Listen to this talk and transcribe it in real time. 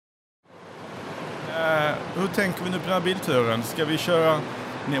Hur tänker vi nu på den här bilturen? Ska vi köra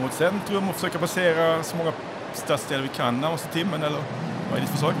ner mot centrum och försöka passera så många stadsdelar vi kan närmaste timmen, eller vad är ditt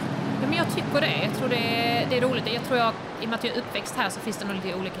förslag? Ja, men jag tycker det. Jag tror det är roligt. Jag tror i och med att jag är uppväxt här så finns det nog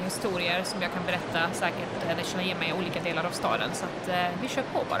lite olika historier som jag kan berätta säkert när jag känner igen mig i olika delar av staden. Så att vi kör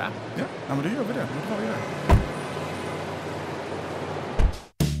på bara. Ja, men då gör vi det. Då drar vi det.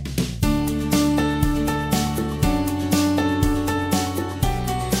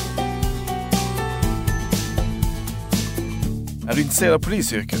 Är du intresserad av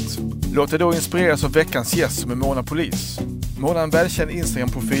polisyrket? Låt dig då inspireras av veckans gäst som är Mona Polis. Mona är en välkänd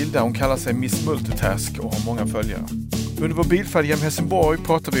Instagram-profil där hon kallar sig Miss Multitask och har många följare. Under vår bilfärd genom Helsingborg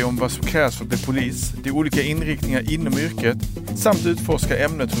pratar vi om vad som krävs för att bli polis, de olika inriktningar inom yrket samt utforska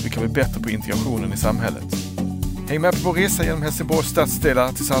ämnet hur vi kan bli bättre på integrationen i samhället. Häng med på vår resa genom Helsingborgs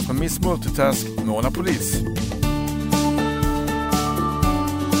stadsdelar tillsammans med Miss Multitask, Mona Polis.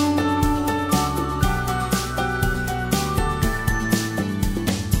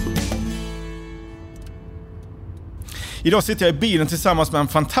 Idag sitter jag i bilen tillsammans med en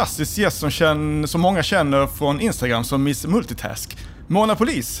fantastisk gäst som många känner från Instagram som Miss Multitask. Mona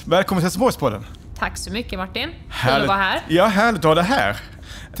Polis, välkommen till Helsingborgspodden. Tack så mycket Martin. Kul att vara här. Ja, härligt att ha det här.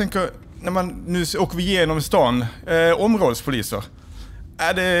 Jag tänker, nu åker vi igenom stan, områdespoliser.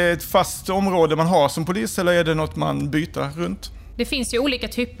 Är det ett fast område man har som polis eller är det något man byter runt? Det finns ju olika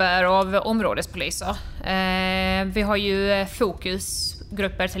typer av områdespoliser. Vi har ju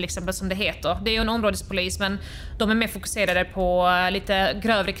fokusgrupper till exempel som det heter. Det är ju en områdespolis men de är mer fokuserade på lite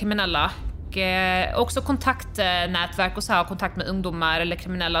grövre kriminella. Och också kontaktnätverk och så här, kontakt med ungdomar eller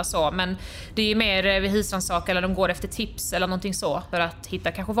kriminella så. Men det är ju mer vid husrannsakan eller de går efter tips eller någonting så för att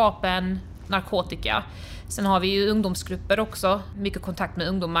hitta kanske vapen, narkotika. Sen har vi ju ungdomsgrupper också. Mycket kontakt med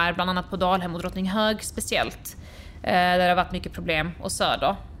ungdomar, bland annat på Dalhem och Drottninghög speciellt. Där det har varit mycket problem och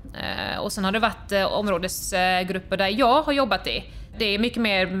söder. Och sen har det varit områdesgrupper där jag har jobbat i. Det är mycket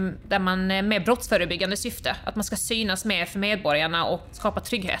mer där man är med brottsförebyggande syfte. Att man ska synas mer för medborgarna och skapa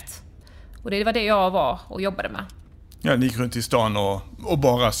trygghet. Och det var det jag var och jobbade med. Ja, ni gick runt i stan och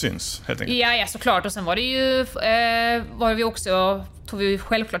bara syns helt enkelt. Ja, såklart. Och sen var det ju tog vi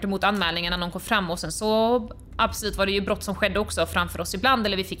självklart emot anmälningar när någon kom fram och sen så absolut var det ju brott som skedde också framför oss ibland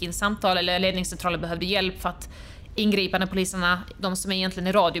eller vi fick in samtal eller ledningscentralen behövde hjälp för att ingripande poliserna, de som är egentligen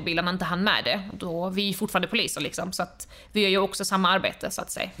i radiobilarna inte hann med det. Då vi är fortfarande poliser liksom, så att vi gör ju också samma arbete så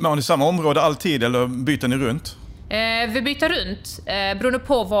att säga. Men har ni samma område alltid eller byter ni runt? Vi byter runt, beroende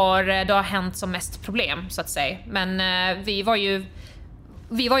på var det har hänt som mest problem så att säga. Men vi var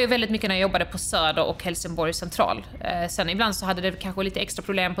ju väldigt mycket när jag jobbade på Söder och Helsingborg central. Sen ibland så hade det kanske lite extra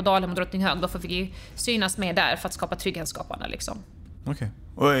problem på Dalhem och Drottninghög. Då får vi synas med där för att skapa trygghetsskapande liksom. Okej.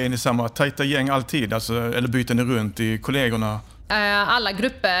 Och är ni samma tajta gäng alltid? Alltså, eller byter ni runt i kollegorna? Alla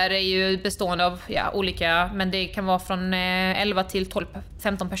grupper är ju bestående av olika, men det kan vara från 11 till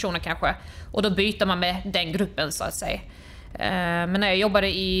 12-15 personer kanske. Och då byter man med den gruppen så att säga. Men när jag jobbade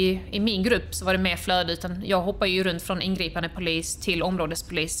i min grupp så var det mer flöde, utan jag hoppade ju runt från ingripande polis till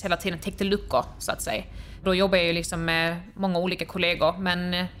områdespolis hela tiden, täckte luckor så att säga. Då jobbar jag ju liksom med många olika kollegor,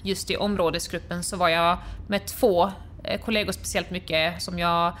 men just i områdesgruppen så var jag med 2 kollegor speciellt mycket som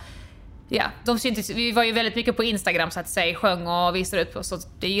jag... Ja, de syntes, vi var ju väldigt mycket på Instagram så att säga, sjöng och visade upp och så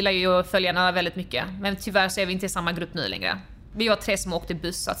det gillar ju följarna väldigt mycket. Men tyvärr så är vi inte i samma grupp nu längre. Vi var 3 som åkte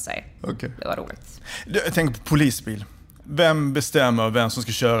buss så att säga. Okay. Det var roligt. Jag tänker på polisbil. Vem bestämmer vem som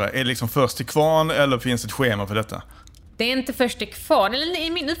ska köra? Är det liksom först till kvarn eller finns det ett schema för detta? Det är inte först till kvarn, eller i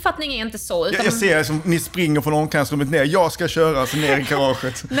min uppfattning är inte så. Utan... Jag ser som ni springer från omklädningsrummet ner. Jag ska köra så ner i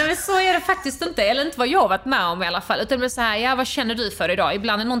garaget. Nej men så är det faktiskt inte, eller inte vad jag har varit med om i alla fall. Utan det är så här, vad känner du för idag?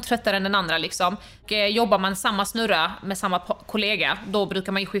 Ibland är någon tröttare än den andra liksom. Och jobbar man samma snurra med samma kollega, då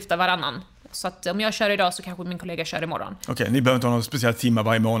brukar man ju skifta varannan. Så att om jag kör idag så kanske min kollega kör imorgon. Okej, ni behöver inte ha någon speciell timme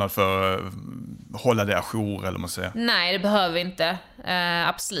varje månad för att hålla det ajour eller vad man säger? Nej, det behöver vi inte.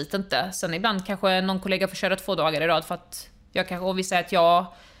 Absolut inte. Sen ibland kanske någon kollega får köra 2 dagar i rad för att och vi säger att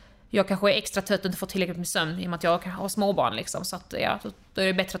jag kanske är extra trött och inte får tillräckligt med sömn i och med att jag har småbarn liksom. Så att då är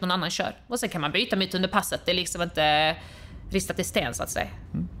det bättre att någon annan kör. Och sen kan man byta mitt under passet. Det är liksom inte ristat i sten så att säga.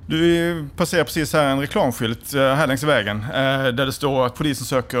 Du passerar precis här en reklamskylt här längs vägen där det står att polisen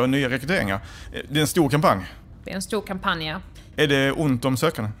söker nya rekryteringar. Det är en stor kampanj. Det är en stor kampanj, ja. Är det ont om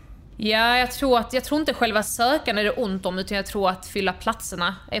sökande? Ja, jag tror inte själva sökande är det ont om, utan jag tror att fylla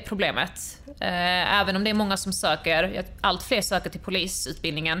platserna är problemet. Även om det är många som söker, allt fler söker till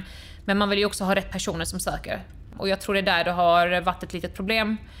polisutbildningen, men man vill ju också ha rätt personer som söker. Och jag tror det är där det har varit ett litet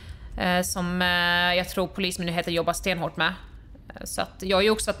problem som jag tror polismyndigheten jobbar stenhårt med. Så att jag har ju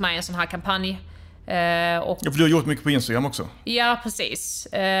också varit med i en sån här kampanj Och, ja, för du har gjort mycket på Instagram också. ja, precis.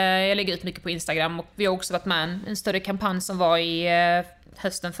 Jag lägger ut mycket på Instagram och vi har också varit med en större kampanj som var i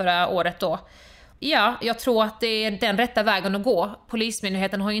hösten förra året då. Ja, jag tror att det är den rätta vägen att gå.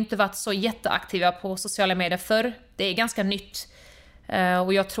 Polismyndigheten har ju inte varit så jätteaktiva på sociala medier förr. Det är ganska nytt.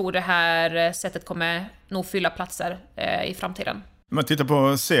 Och jag tror det här sättet kommer nog fylla platser i framtiden. Om man tittar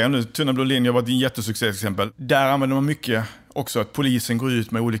på serien nu, Tunna blå linjer var ett jättesuccé till exempel. Där använder man mycket också att polisen går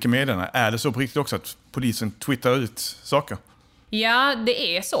ut med olika meddelanden. Är det så på riktigt också att polisen twittrar ut saker? Ja,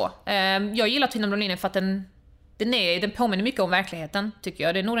 det är så. Jag gillar Tunna blå linjer för att den påminner mycket om verkligheten, tycker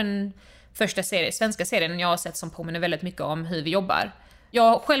jag. Det är nog den första svenska serien jag har sett som påminner väldigt mycket om hur vi jobbar.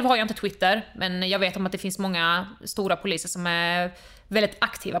 Jag själv har inte Twitter, men jag vet om att det finns många stora poliser som är väldigt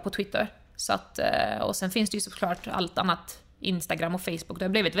aktiva på Twitter. Så att, och sen finns det ju såklart allt annat, Instagram och Facebook. Det har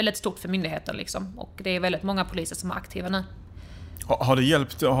blivit väldigt stort för myndigheten liksom. Och det är väldigt många poliser som är aktiva nu. Har det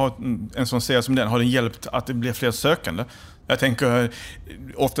hjälpt att ha en sån serie som den? Har det hjälpt att det blir fler sökande? Jag tänker,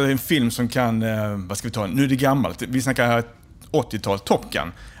 ofta är det en film som kan, vad ska vi ta, nu är det gammalt. Vi snackar 80-tal, Top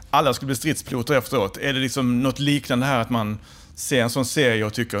Gun. Alla skulle bli stridspiloter efteråt. Är det liksom något liknande här att man ser en sån serie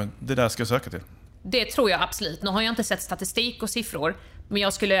och tycker det där ska jag söka till? Det tror jag absolut. Nu har jag inte sett statistik och siffror, men jag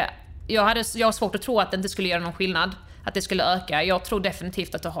har svårt att tro att det inte skulle göra någon skillnad, att det skulle öka. Jag tror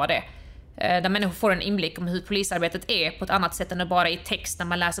definitivt att det har det. Där människor får en inblick om hur polisarbetet är på ett annat sätt än bara i text när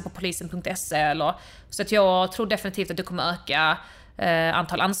man läser på polisen.se eller så, att jag tror definitivt att det kommer öka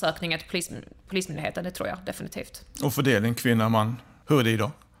antal ansökningar till polismyndigheten. Det tror jag definitivt. Och fördelning kvinna man, hur är det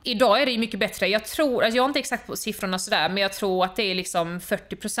idag? Idag är det mycket bättre. Jag har inte exakt på siffrorna sådär, men jag tror att det är liksom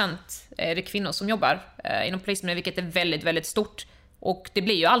 40% är det kvinnor som jobbar inom polisen, vilket är väldigt, väldigt stort. Och det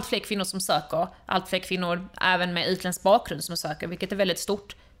blir ju allt fler kvinnor som söker, allt fler kvinnor även med utländsk bakgrund som söker, vilket är väldigt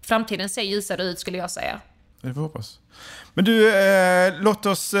stort. Framtiden ser ljusare ut, skulle jag säga. Det får hoppas. Men du, låt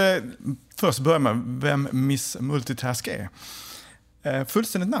oss först börja med vem Miss Multitask är.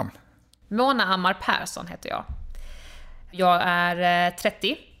 Fullständigt namn? Mona Ammar Persson heter jag. Jag är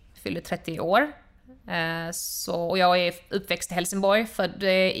 30, fyller 30 år. Och jag är uppväxt i Helsingborg.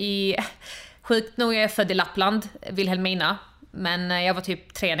 Sjukt nog är jag född i Lappland, Vilhelmina. Men jag var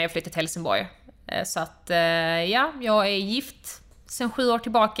typ 3 när jag flyttade till Helsingborg. Så att ja, jag är gift sedan 7 år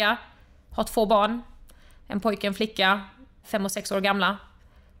tillbaka. Har 2 barn. En pojke och en flicka. 5 och 6 år gamla.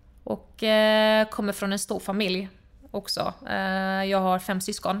 Och kommer från en stor familj också. Jag har 5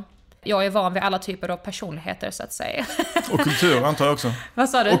 syskon. Jag är van vid alla typer av personligheter, så att säga. Och kultur antar jag också. Vad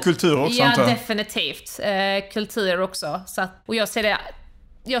sa du? Och kultur också antar jag. Ja, definitivt. Kultur också. Så att, och jag ser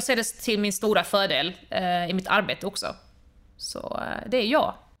det till min stora fördel i mitt arbete också. Så det är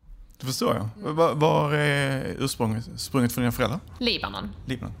jag. Det förstår jag. Var är ursprunget från dina föräldrar? Libanon.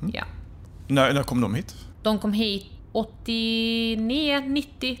 Mm. Ja. När kom de hit? De kom hit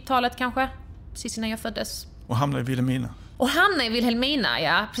 89-90-talet kanske. Precis innan jag föddes. Och hamnade i Vilhelmina?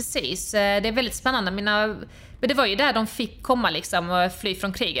 Ja, precis. Det är väldigt spännande. Men det var ju där de fick komma liksom och fly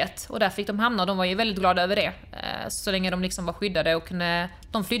från kriget. Och där fick de hamna och de var ju väldigt glada över det. Så länge de liksom var skyddade och kunde...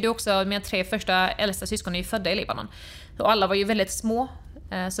 De flydde också, mina 3 första äldsta syskon är ju födda i Libanon. Och alla var ju väldigt små.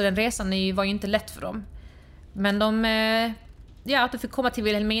 Så den resan var ju inte lätt för dem. Men de fick komma till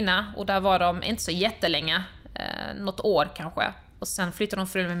Vilhelmina och där var de inte så jättelänge. Något år kanske. Och sen flyttade de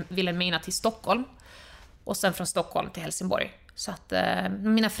från Vilhelmina till Stockholm. Och sen från Stockholm till Helsingborg. Så att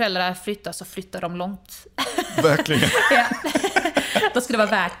mina föräldrar flyttar de långt. Verkligen. Ja. Då skulle det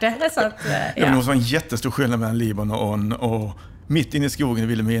vara värt det. Så att, ja. Det måste vara en jättestor skillnad mellan Libanon och mitt inne i skogen i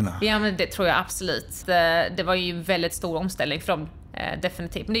Vilhelmina. Ja, men det tror jag absolut. Det var ju en väldigt stor omställning för dem,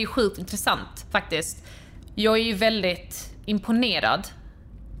 definitivt. Men det är ju sjukt intressant faktiskt. Jag är ju väldigt imponerad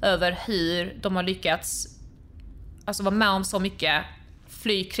över hur de har lyckats vara med om så mycket,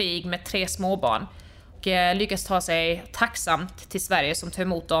 fly krig med 3 småbarn och lyckas ta sig tacksamt till Sverige som tar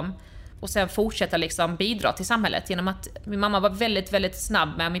emot dem och sen fortsätta liksom bidra till samhället genom att min mamma var väldigt, väldigt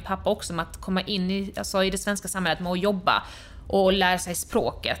snabb med min pappa också med att komma in i det svenska samhället med att jobba och lära sig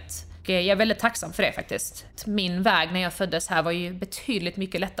språket. Och jag är väldigt tacksam för det faktiskt. Min väg när jag föddes här var ju betydligt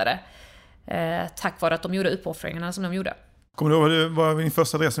mycket lättare tack vare att de gjorde uppoffringarna som de gjorde. Kommer du ihåg vad var din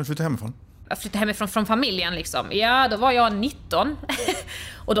första resa när du flyttade hemifrån? Jag flyttade hemifrån från familjen liksom. Ja, då var jag 19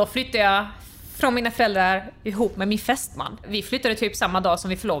 och då flyttade jag från mina föräldrar ihop med min fästman. Vi flyttade typ samma dag som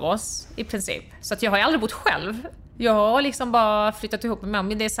vi förlovade oss i princip. Så att jag har aldrig bott själv. Jag har liksom bara flyttat ihop med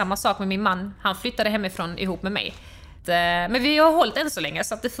mig. Det är samma sak med min man. Han flyttade hemifrån ihop med mig. Men vi har hållit än så länge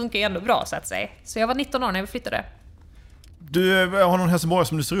så att det funkar ändå bra så att säga. Så jag var 19 år när vi flyttade. Du har någon Helsingborg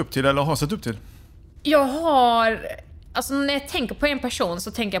som du ser upp till eller har sett upp till? Jag har... när jag tänker på en person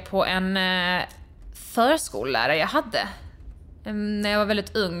så tänker jag på en förskollärare jag hade. när jag var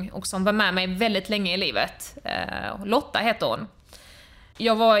väldigt ung och som var med mig väldigt länge i livet. Lotta heter hon.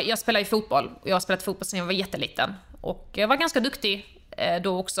 Jag spelar ju fotboll och jag har spelat fotboll sedan jag var jätteliten. Och jag var ganska duktig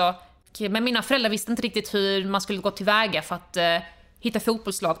då också. Men mina föräldrar visste inte riktigt hur man skulle gå tillväga för att hitta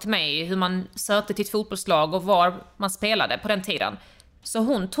fotbollslag till mig. Hur man sökte till ett fotbollslag och var man spelade på den tiden. Så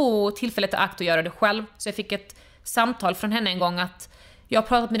hon tog tillfället i akt att göra det själv. Så jag fick ett samtal från henne en gång att jag har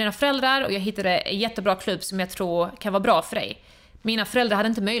pratat med dina föräldrar och jag hittade en jättebra klubb som jag tror kan vara bra för dig. Mina föräldrar hade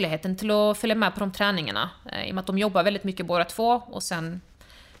inte möjligheten till att följa med på de träningarna. I och med att de jobbar väldigt mycket båda två och sen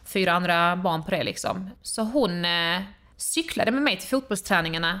 4 andra barn på det liksom. Så hon cyklade med mig till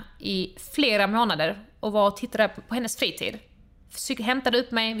fotbollsträningarna i flera månader och var och tittade på hennes fritid. Hämtade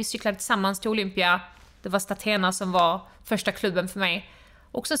upp mig, vi cyklade tillsammans till Olympia. Det var Statena som var första klubben för mig.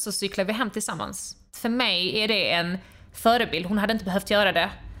 Och sen så cyklade vi hem tillsammans. För mig är det en förebild. Hon hade inte behövt göra det.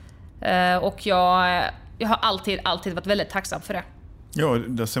 Och jag har alltid varit väldigt tacksam för det. Ja,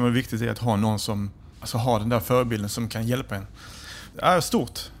 det som är viktigt är att ha någon som har den där förebilden som kan hjälpa en. Det är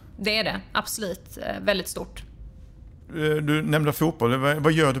stort. Det är det, absolut. Väldigt stort. Du nämnde fotboll.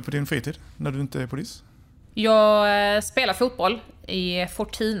 Vad gör du på din fritid när du inte är polis? Jag spelar fotboll i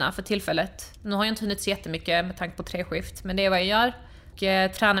Fortuna för tillfället. Nu har jag inte hunnit så jättemycket med tanke på 3-skift. Men det är vad jag gör.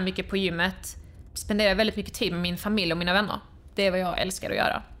 Jag tränar mycket på gymmet. Spenderar väldigt mycket tid med min familj och mina vänner. Det är vad jag älskar att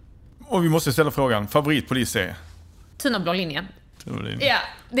göra. Och vi måste ställa frågan, favoritpolis är? Tunna-blå linjen. Ja,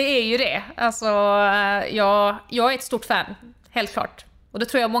 det är ju det. Alltså, jag är ett stort fan, helt klart. Och det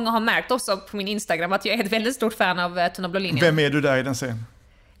tror jag många har märkt också på min Instagram att jag är ett väldigt stort fan av Tunna-blå linjen. Vem är du där i den scenen?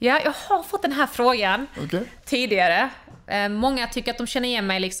 Ja, jag har fått den här frågan tidigare. Många tycker att de känner igen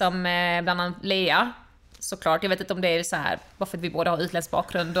mig liksom, bland annat Lea. Såklart, jag vet inte om det är så här varför vi båda har utländsk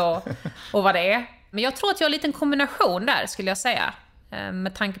bakgrund och vad det är. Men jag tror att jag har en liten kombination där, skulle jag säga.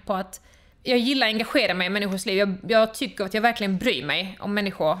 Med tanke på att jag gillar att engagera mig i människors liv. Jag tycker att jag verkligen bryr mig om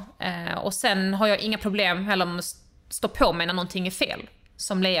människor. Och sen har jag inga problem heller med att stå på mig när någonting är fel.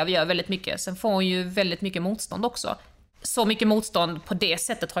 Som Lea gör väldigt mycket. Sen får hon ju väldigt mycket motstånd också. Så mycket motstånd på det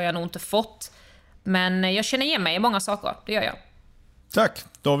sättet har jag nog inte fått. Men jag känner igen mig i många saker, det gör jag. Tack,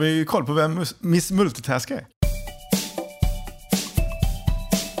 då har vi koll på vem Miss Multitask är.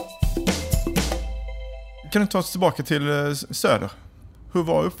 Kan du ta oss tillbaka till Söder? Hur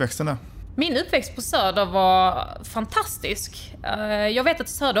var uppväxten där? Min uppväxt på Söder var fantastisk. Jag vet att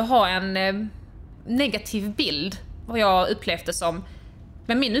Söder har en negativ bild, vad jag upplevde som.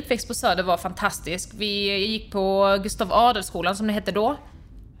 Men min uppväxt på Söder var fantastisk. Vi gick på Gustav Adolfskolan som det hette då.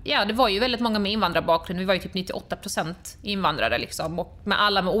 Ja, det var ju väldigt många med invandrarbakgrund. Vi var ju typ 98% invandrare liksom. Och med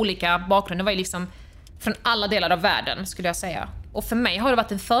alla med olika bakgrund. Det var ju liksom från alla delar av världen, skulle jag säga. Och för mig har det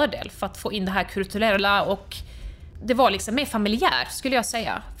varit en fördel för att få in det här kulturella. Och det var liksom mer familjärt, skulle jag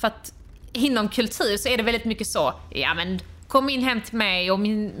säga. För att inom kultur så är det väldigt mycket så. Ja, men kom in hem till mig och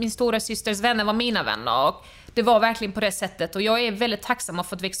min stora systers vänner var mina vänner. Och det var verkligen på det sättet. Och jag är väldigt tacksam att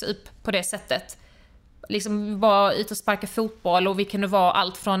få växa upp på det sättet. Liksom vara ute och sparka fotboll och vi kunde vara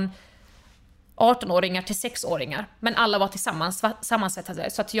allt från 18-åringar till 6-åringar. Men alla var tillsammans sammansättade.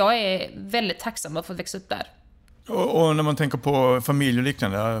 Så att jag är väldigt tacksam att få växa upp där. Och när man tänker på familj och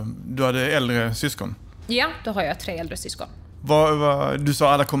liknande, du hade äldre syskon? Ja, då har jag 3 äldre syskon. Du sa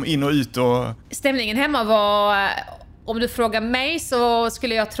alla kom in och ut och... Stämningen hemma var... Om du frågar mig så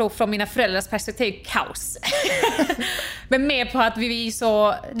skulle jag tro från mina föräldrars perspektiv kaos. Men mer på att det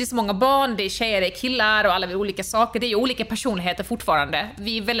är så många barn, det är tjejer, det är killar och alla vill olika saker. Det är ju olika personligheter fortfarande.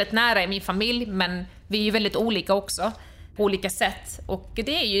 Vi är väldigt nära i min familj, men vi är ju väldigt olika också. På olika sätt. Och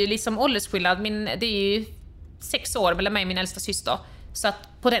det är ju liksom åldersskillnad. Det är ju 6 år mellan mig och min äldsta syster. Så att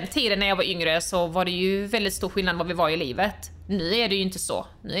på den tiden när jag var yngre så var det ju väldigt stor skillnad vad vi var i livet. Nu är det ju inte så.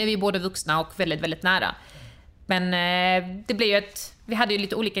 Nu är vi både vuxna och väldigt, väldigt nära. Men det blev ju vi hade ju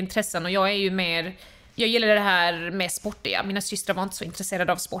lite olika intressen och jag är ju mer, jag gillade det här med sportiga. Mina systrar var inte så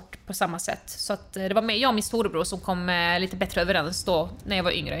intresserade av sport på samma sätt. Så att det var mer jag och min storebror som kom lite bättre överens då när jag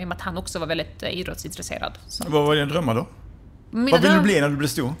var yngre. I och med att han också var väldigt idrottsintresserad. Så. Vad var dina drömmar då? Vad vill du bli när du blir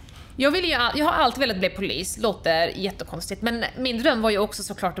stor? Jag har alltid velat bli polis, låter jättekonstigt. Men min dröm var ju också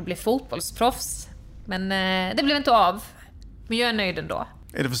såklart att bli fotbollsproffs. Men det blev inte av. Men jag är nöjd ändå.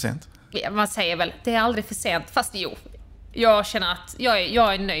 Är det för sent? Ja, man säger väl, det är aldrig för sent. Fast jo, jag känner att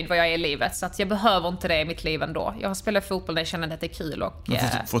jag är nöjd vad jag är i livet. Så att jag behöver inte det i mitt liv ändå. Jag har spelat fotboll när jag känner att det är kul. Och,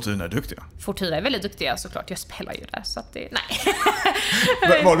 Fortuna är duktiga. Fortuna är väldigt duktiga såklart. Jag spelar ju där, så att det... Nej.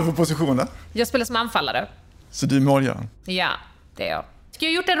 Vad har du för position där? Jag spelar som anfallare. Så du är målgöraren? Ja, det är jag. Jag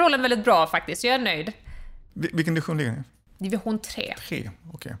har gjort den rollen väldigt bra faktiskt, jag är nöjd. Vilken division ligger ni? Division 3. 3,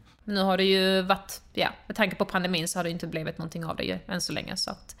 okej. Men nu har det ju varit, med tanke på pandemin så har det inte blivit någonting av det ju än så länge.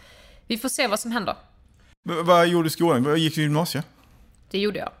 Så att vi får se vad som händer. Vad gjorde du i skolan? Vad gick du i gymnasiet? Det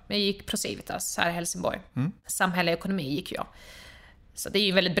gjorde jag. Jag gick ProCivitas här i Helsingborg. Samhälle och ekonomi gick jag. Så det är ju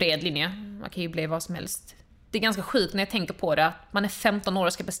en väldigt bred linje. Man kan ju bli vad som helst. Det är ganska sjukt när jag tänker på det. Att man är 15 år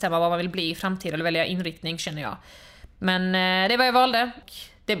och ska bestämma vad man vill bli i framtiden eller välja inriktning, känner jag. Men det var jag valde.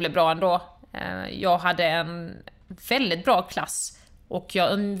 Det blev bra ändå. Jag hade en väldigt bra klass. Och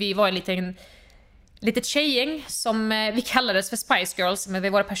vi var en litet tjejgäng som vi kallades för Spice Girls.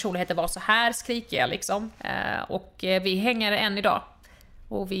 Men våra personligheter var så här skrikiga liksom. Och vi hänger än idag.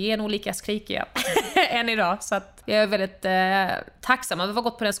 Och vi är nog lika skrikiga än idag. Så att jag är väldigt tacksam över att ha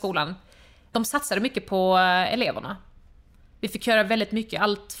gått på den skolan. De satsade mycket på eleverna. Vi fick göra väldigt mycket.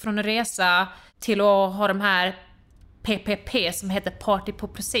 Allt från en resa till att ha de här PPP som heter Party på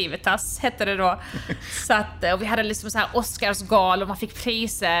ProCivitas, hette det då. Så att, och vi hade liksom så här Oscarsgal och man fick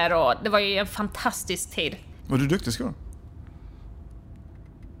priser. Och det var ju en fantastisk tid. Var du duktig i skolan?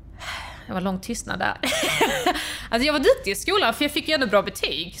 Det var lång tystnad där. Alltså jag var duktig i skolan för jag fick ju ändå bra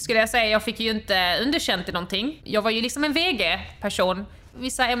betyg. Skulle jag säga, jag fick ju inte underkänt i någonting. Jag var ju liksom en VG-person.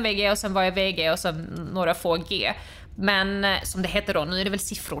 Vissa MVG och sen var jag VG och sen några få G. Men som det heter då, nu är det väl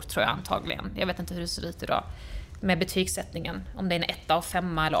siffror tror jag antagligen. Jag vet inte hur det ser ut idag med betygssättningen. Om det är en 1 och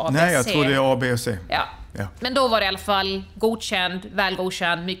 5 eller A, B, C. Nej, jag tror det är A, B och C. Ja. Men då var det i alla fall godkänd, väl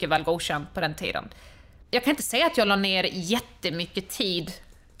godkänd, mycket väl godkänd på den tiden. Jag kan inte säga att jag la ner jättemycket tid,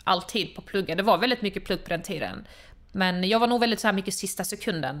 alltid på plugga. Det var väldigt mycket plugg på den tiden. Men jag var nog väldigt så här mycket sista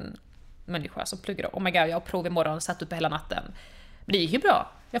sekunden människa som pluggade. Oh my god, jag har prov imorgon, satt uppe hela natten. Men det gick ju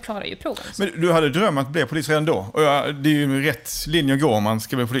bra. Jag klarade ju proven. Så. Men du hade dröm att bli polis redan då? Och det är ju rätt linje att gå om man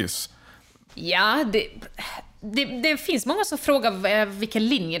ska bli polis. Ja, det finns många som frågar vilken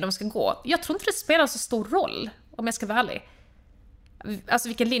linje de ska gå. Jag tror inte det spelar så stor roll, om jag ska vara ärlig. Alltså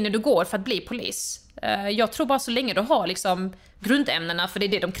vilken linje du går för att bli polis. Jag tror bara så länge du har liksom grundämnena, för det är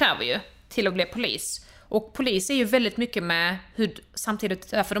det de kräver ju, till att bli polis. Och polis är ju väldigt mycket med hur, samtidigt,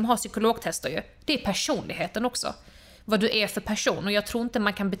 för de har psykologtester ju. Det är personligheten också. Vad du är för person, och jag tror inte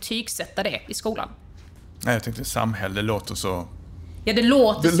man kan betygsätta det i skolan. Nej, jag tänkte samhälle låter så... Ja, det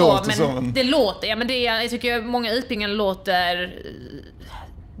låter så, men det låter, ja men det är, jag tycker många utbildningar låter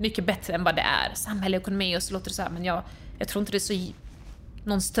mycket bättre än vad det är. Samhälle och ekonomi och så låter det så här, men jag tror inte det är så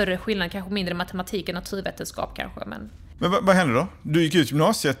någon större skillnad, kanske mindre matematik än naturvetenskap kanske, men vad hände då? Du gick ut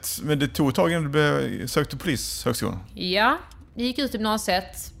gymnasiet, men det tog ett tag innan du sökte polishögskolan. Ja, jag gick ut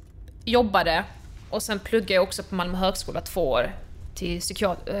gymnasiet, jobbade och sen pluggade jag också på Malmö högskola 2 år till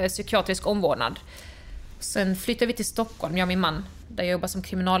psykiatrisk omvårdnad. Sen flyttade vi till Stockholm, jag och min man, där jag jobbar som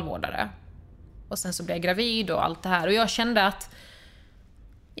kriminalvårdare. Och sen så blev jag gravid och allt det här. Och jag kände att,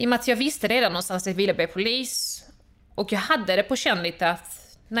 i och med att jag visste redan någonstans att jag ville bli polis, och jag hade det på känn lite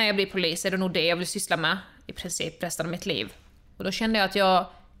att när jag blir polis är det nog det jag vill syssla med i princip resten av mitt liv. Och då kände jag att jag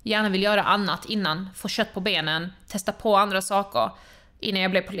gärna vill göra annat innan, få kött på benen, testa på andra saker innan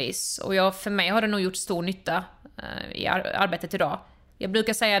jag blev polis. Och för mig har det nog gjort stor nytta i arbetet idag. Jag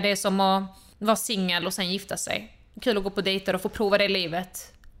brukar säga det är som att vara singel och sen gifta sig. Kul att gå på dejter och få prova det i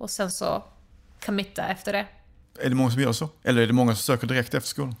livet. Och sen så committa efter det. Är det många som gör så? Eller är det många som söker direkt efter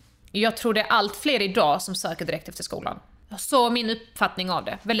skolan? Jag tror det är allt fler idag som söker direkt efter skolan. Så min uppfattning av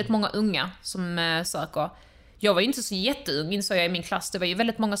det. Väldigt många unga som söker. Jag var ju inte så jätteung, insåg jag i min klass. Det var ju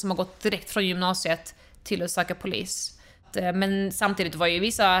väldigt många som har gått direkt från gymnasiet till att söka polis. Men samtidigt var ju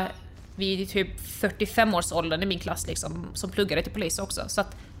vissa vid typ 45-årsåldern i min klass liksom, som pluggade till polis också. Så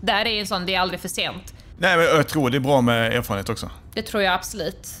att där är en sån, det är aldrig för sent. Nej, men jag tror det är bra med erfarenhet också. Det tror jag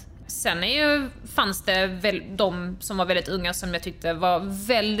absolut. Sen fanns det de som var väldigt unga som jag tyckte var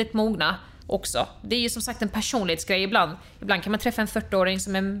väldigt mogna också. Det är ju som sagt en personlighetsgrej ibland. Ibland kan man träffa en 40-åring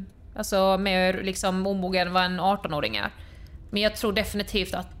som är alltså, mer liksom omogen än vad en 18-åring är. Men jag tror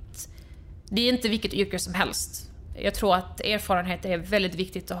definitivt att det är inte vilket yrke som helst. Jag tror att erfarenhet är väldigt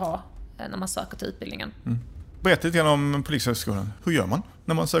viktigt att ha när man söker till utbildningen. Berätta lite grann om polishögskolan. Hur gör man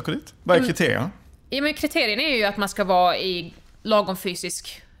när man söker dit? Vad är kriterierna? Ja, men kriterierna är ju att man ska vara i lagom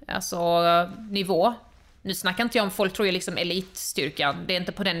fysisk nivå. Nu snackar inte jag om folk tror ju liksom elitstyrkan. Det är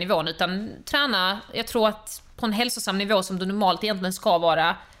inte på den nivån, utan träna. Jag tror att på en hälsosam nivå som du normalt egentligen ska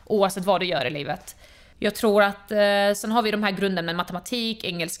vara oavsett vad du gör i livet. Jag tror att sen har vi de här grundämnen matematik,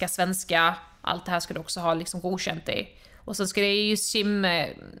 engelska, svenska. Allt det här ska du också ha liksom godkänt i. Och sen ska det ju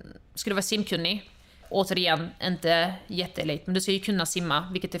vara simkunnig. Återigen, inte jätteelit, men du ska ju kunna simma,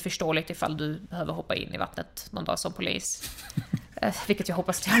 vilket är förståeligt ifall du behöver hoppa in i vattnet någon dag som polis. Vilket jag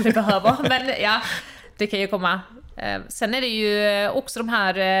hoppas att jag aldrig behöver, men ja, det kan ju komma. Sen är det ju också de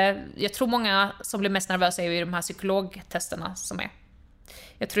här, jag tror många som blir mest nervösa är ju de här psykologtesterna som är.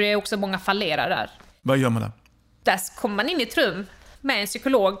 Jag tror det är också många fallerar där. Vad gör man där? Där kommer man in i ett rum med en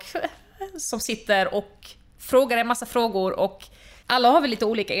psykolog som sitter och frågar en massa frågor, och alla har väl lite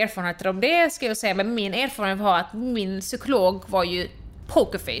olika erfarenheter om det, ska jag säga, men min erfarenhet var att min psykolog var ju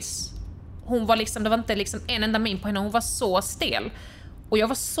pokerface. Hon var liksom, det var inte liksom en enda min på henne, hon var så stel. Och jag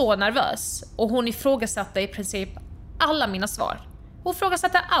var så nervös. Och hon ifrågasatte i princip alla mina svar. Hon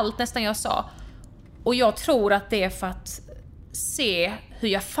ifrågasatte allt nästan jag sa. Och jag tror att det är för att se hur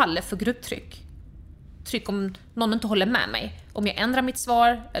jag faller för grupptryck. Tryck om någon inte håller med mig. Om jag ändrar mitt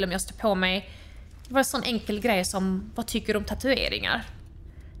svar eller om jag står på mig. Det var en sån enkel grej som, vad tycker du om tatueringar?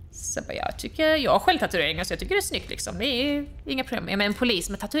 Så jag har själv tatueringar, så jag tycker det är snyggt liksom. Det är inga problem. Jag är en polis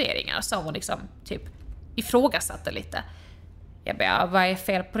med tatueringar, så hon liksom typ ifrågasatte lite. Jag bara, vad är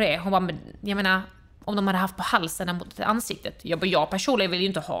fel på det? Hon bara, men jag menar, om de hade haft på halsen mot ansiktet. Jag personligen vill ju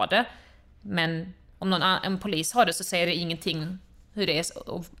inte ha det. Men om en polis har det så säger det ingenting hur det är.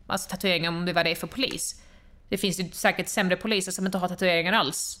 Alltså tatueringar, om det var det är för polis. Det finns ju säkert sämre poliser som inte har tatueringar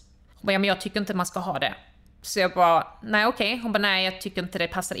alls. Hon bara, ja, men jag tycker inte man ska ha det. Så jag bara, nej okej. Hon bara, nej jag tycker inte det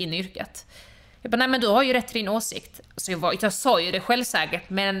passar in i yrket. Jag bara, nej men du har ju rätt till din åsikt. Så jag sa ju det självsäkert,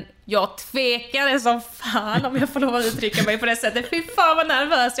 men jag tvekade som fan, om jag får lov att uttrycka mig på det sättet. Fy fan vad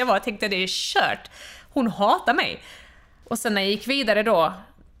nervös jag var, jag tänkte det är kört. Hon hatar mig. Och sen när jag gick vidare då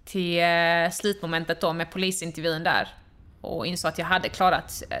till slutmomentet då med polisintervjun där och insåg att jag hade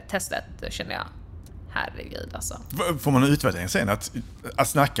klarat testet, då kände jag, herregud alltså. Får man en utvärdering sen? Att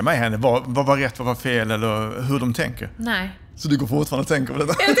snacka med henne, vad var rätt, vad var fel, eller hur de tänker? Nej. Så du går fortfarande och tänker på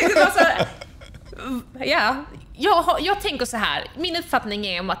detta? Jag tänkte bara så här, ja, jag tänker så här. Min uppfattning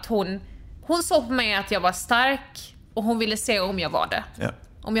är om att hon såg på mig att jag var stark och hon ville se om jag var det. Ja.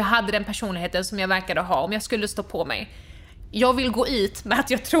 Om jag hade den personligheten som jag verkade ha, om jag skulle stå på mig. Jag vill gå ut med att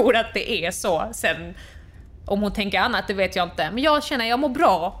jag tror att det är så. Sen om hon tänker annat, det vet jag inte. Men jag känner att jag mår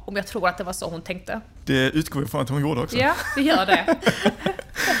bra om jag tror att det var så hon tänkte. Det utgår från att hon gjorde också. Ja, det gör det.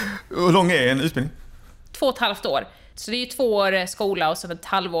 Hur lång är en utbildning? 2,5 år. Så det är ju 2 år skola och så ett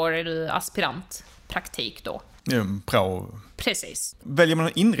halvår är du aspirant. Praktik då. Prao. Precis. Väljer man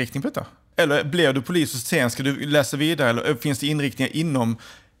en inriktning på detta? Eller blir du polis och sen ska du läsa vidare? Eller finns det inriktningar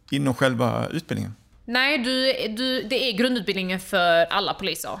inom själva utbildningen? Nej, det är grundutbildningen för alla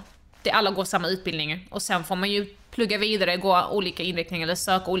poliser. Alla går samma utbildning. Och sen får man ju plugga vidare, gå olika inriktningar eller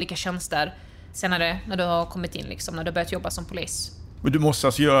söka olika tjänster. Sen när du har kommit in, liksom, när du har börjat jobba som polis. Men du måste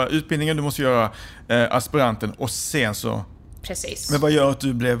alltså göra utbildningen, du måste göra aspiranten och sen så... Precis. Men vad gör att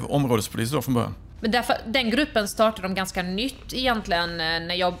du blev områdespolis då från början? Men därför, den gruppen startade de ganska nytt egentligen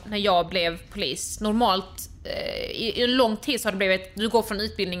när jag blev polis. Normalt, i en lång tid så har det blivit, du går från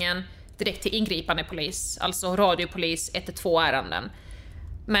utbildningen direkt till ingripande polis. Alltså radiopolis, 1-2 ärenden.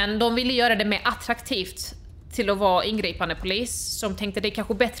 Men de ville göra det mer attraktivt till att vara ingripande polis. Så de tänkte det är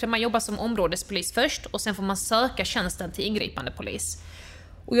kanske bättre man jobbar som områdespolis först och sen får man söka tjänsten till ingripande polis.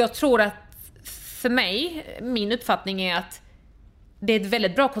 Och jag tror att för mig, min uppfattning är att det är ett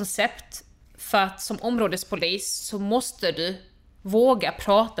väldigt bra koncept. För att som områdespolis så måste du våga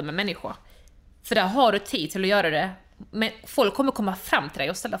prata med människor. För där har du tid till att göra det. Men folk kommer komma fram till dig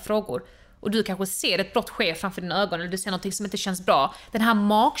och ställa frågor. Och du kanske ser ett brott ske framför dina ögon. Eller du ser något som inte känns bra. Den här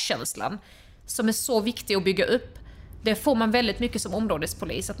magkänslan som är så viktig att bygga upp. Det får man väldigt mycket som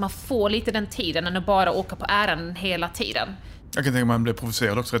områdespolis. Att man får lite den tiden än att bara åka på ärenden hela tiden. Jag kan tänka att man blir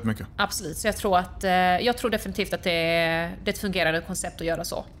provocerad också rätt mycket. Absolut, så jag tror definitivt att det är ett fungerande koncept att göra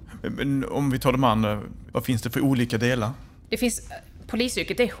så. Men om vi tar de andra, vad finns det för olika delar? Det finns,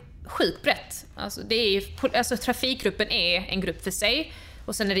 polisyrket är sjukt brett. Alltså trafikgruppen är en grupp för sig.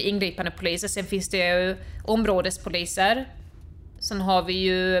 Och sen är det ingripande poliser. Sen finns det ju områdespoliser. Sen har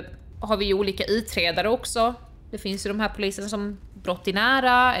vi ju olika utredare också. Det finns ju de här poliserna som brott i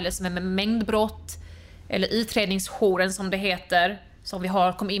nära. Eller som är med mängdbrott. Eller utredningsjouren som det heter. Som vi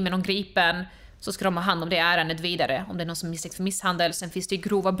har kommit in med någon gripen. Så ska de ha hand om det ärendet vidare. Om det är någon som är misstänkt för misshandel. Sen finns det ju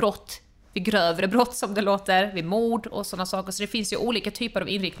grova brott. Vid grövre brott som det låter. Vid mord och sådana saker. Så det finns ju olika typer av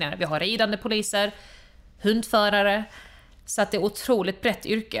inriktningar. Vi har ridande poliser. Hundförare. Så att det är otroligt brett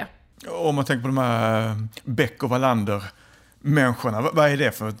yrke. Om man tänker på de här Beck och Wallander-människorna. Vad är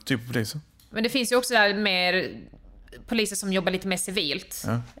det för typ av poliser? Men det finns ju också där mer poliser som jobbar lite mer civilt.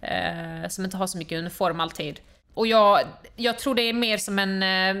 Ja. Som inte har så mycket uniform alltid. Och jag tror det är mer som en...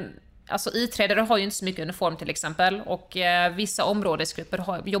 Alltså utredare har ju inte så mycket uniform till exempel. Och vissa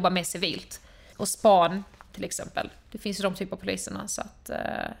områdesgrupper jobbar mer civilt. Och span till exempel. Det finns ju de typer av poliserna. Så att,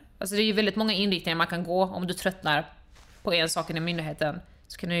 alltså det är ju väldigt många inriktningar man kan gå om du tröttnar på en sak i myndigheten.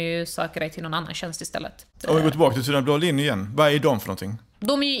 Så kan du ju söka dig till någon annan tjänst istället. Om vi går tillbaka till den blå linjen igen. Vad är de för någonting?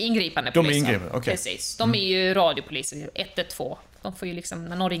 De är ju ingripande poliser. De är ingripande, okej. Precis. De är ju radiopoliser, 112. De får ju liksom,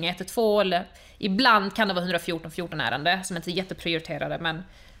 när någon ringer 112 eller... Ibland kan det vara 114 ärende som inte är jätteprioriterade, men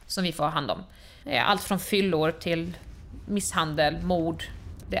som vi får ha hand om. Allt från fyllor till misshandel, mord,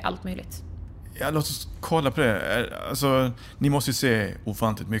 det är allt möjligt. Ja, låt oss kolla på det. Alltså, ni måste ju se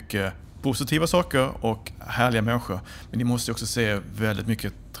ofantligt mycket positiva saker och härliga människor. Men ni måste också se väldigt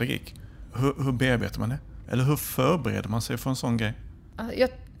mycket tragik. Hur bearbetar man det? Eller hur förbereder man sig för en sån grej?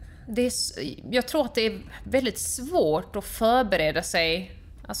 Jag tror att det är väldigt svårt att förbereda sig.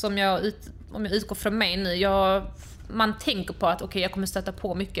 Alltså om jag utgår från mig nu. Man tänker på att jag kommer stöta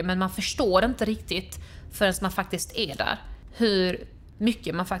på mycket. Men man förstår inte riktigt förrän man faktiskt är där. Hur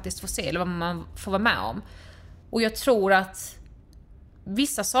mycket man faktiskt får se eller vad man får vara med om. Och jag tror att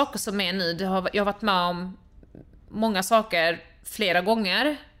vissa saker som är nu, jag har varit med om många saker flera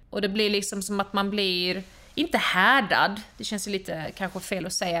gånger. Och det blir liksom som att man blir, inte härdad, det känns ju lite kanske fel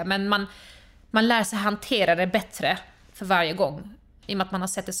att säga, men man lär sig hantera det bättre för varje gång. I och med att man har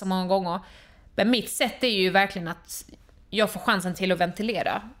sett det så många gånger. Men mitt sätt är ju verkligen att jag får chansen till att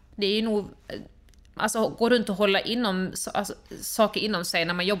ventilera. Det är ju nog, alltså gå runt och hålla saker inom sig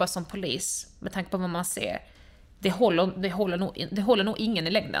när man jobbar som polis, med tanke på vad man ser. Det håller nog ingen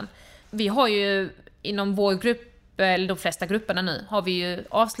i längden. Vi har ju inom vår grupp, eller de flesta grupperna nu, har vi ju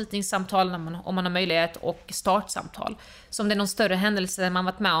avslutningssamtal om man har möjlighet och startsamtal. Så om det är någon större händelse man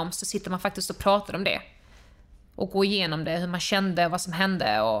varit med om så sitter man faktiskt och pratar om det. Och går igenom det, hur man kände, vad som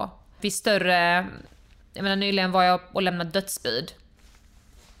hände. Och vid större, nyligen var jag och lämnade dödsbud.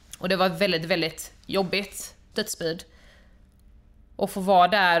 Och det var väldigt, väldigt jobbigt dödsbud. Och få vara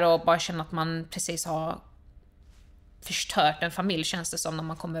där och bara känna att man precis har förstört en familj, känns det som, när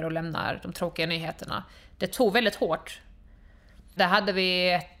man kommer och lämnar de tråkiga nyheterna. Det tog väldigt hårt. Där hade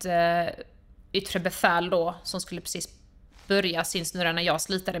vi ett yttre befäl då som skulle precis börja sin snurra när jag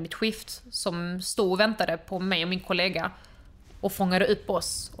slutade mitt skift, som stod och väntade på mig och min kollega och fångade upp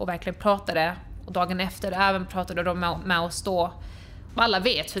oss och verkligen pratade. Och dagen efter även pratade de med oss då. Alla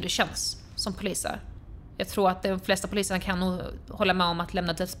vet hur det känns som poliser. Jag tror att de flesta poliserna kan nog hålla med om att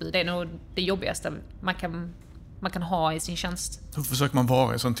lämna dödsbud. Det är nog det jobbigaste man kan ha i sin tjänst. Hur försöker man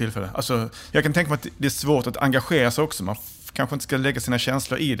vara i sånt tillfälle? Alltså, jag kan tänka mig att det är svårt att engagera sig också. Man kanske inte ska lägga sina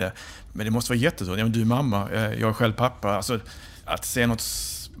känslor i det. Men det måste vara jättesvårt. Du är mamma, jag är själv pappa. Alltså, att se något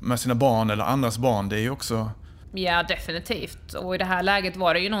med sina barn eller andras barn, det är ju också... Ja, definitivt. Och i det här läget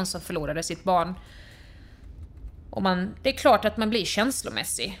var det ju någon som förlorade sitt barn. Och det är klart att man blir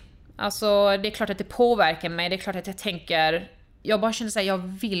känslomässig. Alltså, det är klart att det påverkar mig. Det är klart att jag tänker... Jag bara känner så här, jag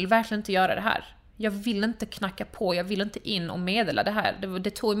vill verkligen inte göra det här. Jag vill inte knacka på, jag vill inte in och meddela det här. Det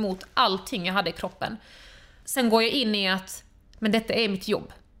tog emot allting jag hade i kroppen. Sen går jag in i att, men detta är mitt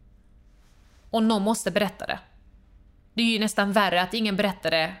jobb. Och någon måste berätta det. Det är ju nästan värre att ingen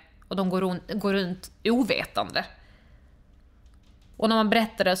berättar det och de går runt ovetande. Och när man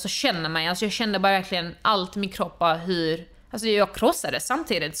berättar det så känner man, alltså jag kände bara verkligen allt i min kropp, hur, alltså jag krossade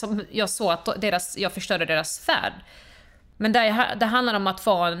samtidigt som jag såg att jag förstörde deras färd. Men det handlar om att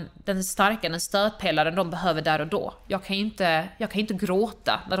vara den starka, den stödpelaren de behöver där och då. Jag kan inte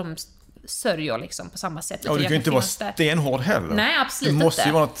gråta när de sörjer liksom på samma sätt. Ja, du kan inte vara stenhård heller. Nej, absolut inte. Det måste inte.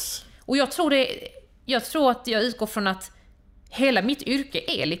 Ju vara något... Och jag tror att jag utgår från att hela mitt yrke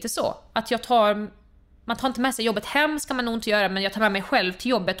är lite så. Att man tar inte med sig jobbet hem, ska man nog inte göra, men jag tar med mig själv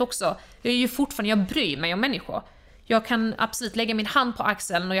till jobbet också. Jag bryr mig om människor. Jag kan absolut lägga min hand på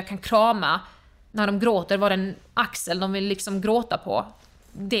axeln och jag kan krama när de gråter, var den axel de vill liksom gråta på.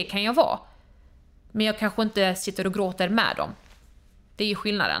 Det kan jag vara. Men jag kanske inte sitter och gråter med dem. Det är ju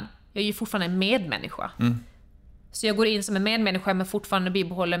skillnaden. Jag är ju fortfarande en medmänniska. Mm. Så jag går in som en medmänniska men fortfarande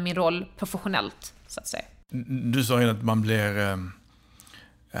bibehåller min roll professionellt, så att säga. Du sa ju att man blir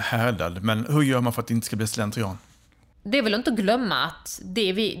härdad. Men hur gör man för att det inte ska bli slentrian? Det är väl inte att glömma att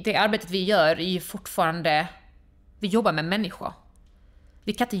det arbetet vi gör är ju fortfarande... Vi jobbar med människor.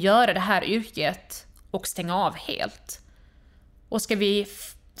 Vi kan inte göra det här yrket och stänga av helt. Och ska vi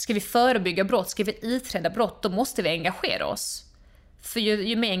förebygga brott, ska vi utreda brott, då måste vi engagera oss. För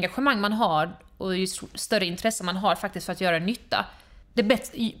ju mer engagemang man har och ju större intresse man har faktiskt för att göra nytta, det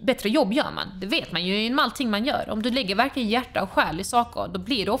bättre jobb gör man. Det vet man ju inom allting man gör. Om du lägger verkligen hjärta och själ i saker, då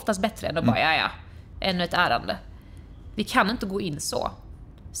blir det oftast bättre än att bara, ännu ett ärende. Vi kan inte gå in så.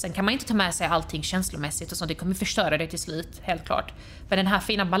 Sen kan man inte ta med sig allting känslomässigt och sånt. Det kommer förstöra det till slut, helt klart. Men den här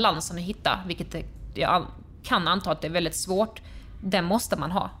fina balansen att hitta, vilket jag kan anta att det är väldigt svårt, den måste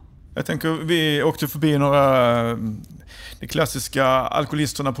man ha. Jag tänker, vi åkte förbi några de klassiska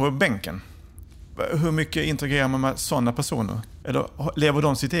alkoholisterna på bänken. Hur mycket interagerar man med sådana personer? Eller lever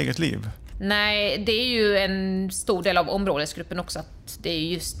de sitt eget liv? Nej, det är ju en stor del av områdesgruppen också. Att det är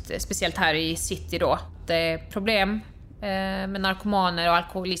just, speciellt här i city då, det är problem med narkomaner och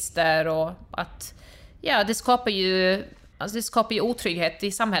alkoholister och att det skapar ju Alltså det skapar ju otrygghet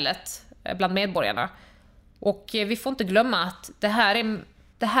i samhället bland medborgarna. Och vi får inte glömma att det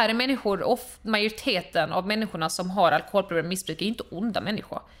här är människor, och majoriteten av människorna som har alkoholproblem och missbruk är inte onda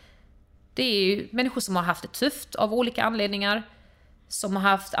människor. Det är ju människor som har haft det tufft av olika anledningar, som har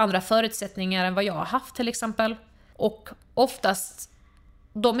haft andra förutsättningar än vad jag har haft till exempel. Och oftast,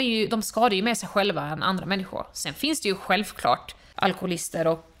 de skadar ju med sig själva än andra människor. Sen finns det ju självklart alkoholister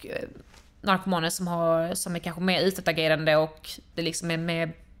och narkomaner som är kanske mer utåtagerande och det liksom är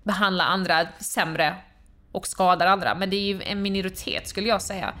med behandla andra sämre och skadar andra. Men det är ju en minoritet skulle jag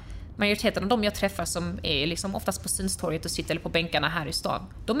säga. Majoriteten av de jag träffar som är liksom oftast på Synstorget och sitter på bänkarna här i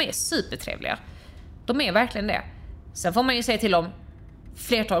stan, de är supertrevliga. De är verkligen det. Sen får man ju säga till dem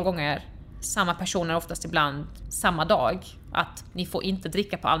flertal gånger, samma personer oftast ibland samma dag, att ni får inte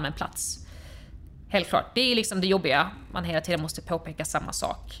dricka på allmän plats. Helt klart, det är liksom det jobbiga. Man hela tiden måste påpeka samma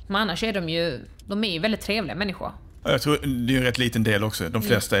sak. Men annars är de är ju väldigt trevliga människor. Jag tror det är en rätt liten del också. De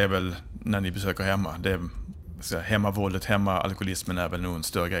flesta är väl när ni besöker hemma. Det är hemmavåldet, hemaalkoholismen är väl nog en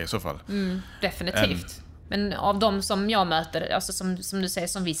större grej i så fall. Definitivt. Men av de som jag möter, alltså som du säger,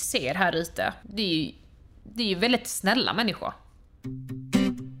 som vi ser här ute, det är ju väldigt snälla människor.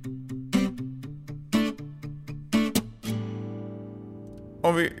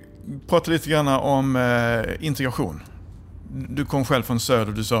 Om vi pratar lite grann om integration. Du kom själv från Söder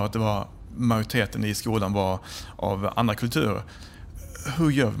och du sa att det var majoriteten i skolan var av andra kulturer.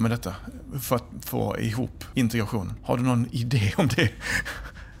 Hur gör vi med detta för att få ihop integration? Har du någon idé om det?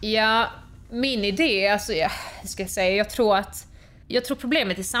 Ja, min idé, alltså jag tror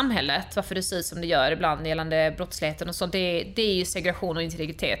problemet i samhället, varför det ser ut som det gör ibland gällande brottsligheten och så, det är ju segregation och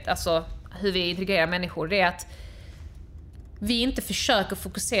integritet. Alltså hur vi integrerar människor, det är att vi inte försöker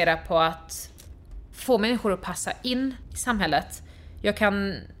fokusera på att få människor att passa in i samhället.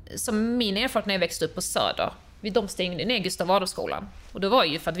 Som min erfarenhet när jag växte upp på Söder, de stängde ner Gustav Adolfsskolan. Och det var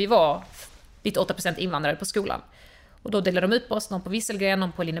ju för att vi var 98% invandrare på skolan. Och då delade de ut oss, någon på Visselgren,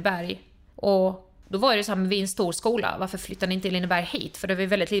 någon på Linneberg. Och då var det så här, vi är en stor skola, varför flyttar ni inte till Linneberg hit? För det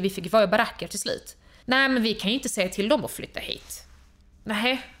var vi fick vara baracker till slut. Nej, men vi kan ju inte säga till dem att flytta hit.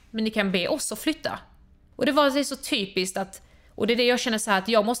 Nej, men ni kan be oss att flytta. Och det var så typiskt att, och det är det jag känner så här, att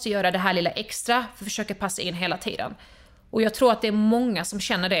jag måste göra det här lilla extra för att försöka passa in hela tiden. Och jag tror att det är många som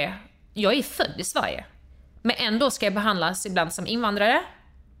känner det. Jag är född i Sverige. Men ändå ska jag behandlas ibland som invandrare,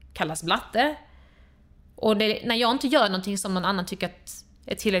 kallas blatte. Och när jag inte gör någonting som någon annan tycker att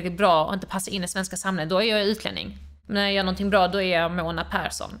är tillräckligt bra och inte passar in i svenska samhället, då är jag utlänning. Men när jag gör någonting bra, då är jag Mona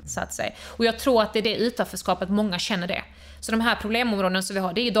Persson, så att säga. Och jag tror att det är det utanförskapet många känner det. Så de här problemområdena som vi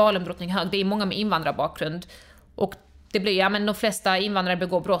har, det är Dalen, Drottninghög, det är många med invandrarbakgrund. Och det blir, men de flesta invandrare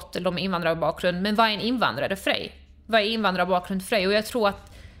begår brott, eller de är invandrarbakgrund. Men vad är en invandrare för dig? Vad är invandrarbakgrund för dig? Och jag tror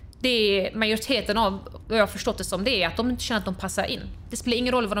att det är majoriteten av, vad jag har förstått det som, det är att de inte känner att de passar in. Det spelar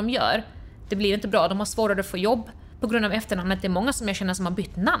ingen roll vad de gör. Det blir inte bra. De har svårare att få jobb på grund av efternamnet. Det är många som jag känner som har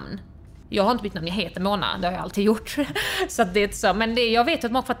bytt namn. Jag har inte bytt namn, jag heter Mona. Det har jag alltid gjort. Så att det är så. Men jag vet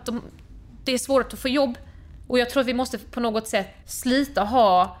att det är svårt att få jobb. Och jag tror att vi måste på något sätt slita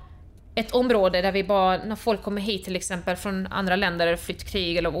ha ett område där vi bara, när folk kommer hit till exempel från andra länder eller flytt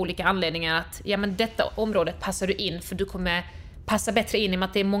krig eller av olika anledningar, att men detta området passar du in för du kommer passa bättre in i och med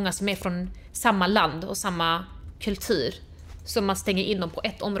att det är många som är från samma land och samma kultur. Så man stänger in dem på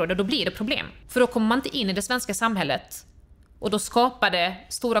ett område, då blir det problem. För då kommer man inte in i det svenska samhället. Och då skapar det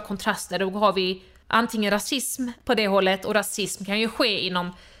stora kontraster. Då har vi antingen rasism på det hållet, och rasism kan ju ske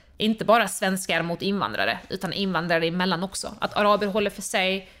inom inte bara svenskar mot invandrare, utan invandrare emellan också. Att araber håller för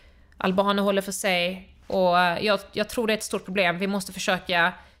sig, albaner håller för sig. Och jag tror det är ett stort problem. Vi måste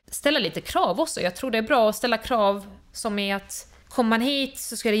försöka ställa lite krav också. Jag tror det är bra att ställa krav som är att kommer man hit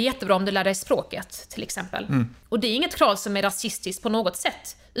så ska det jättebra om du lär dig språket till exempel. Och det är inget krav som är rasistiskt på något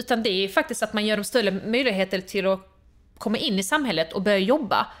sätt. Utan det är faktiskt att man gör dem större möjligheter till att komma in i samhället och börja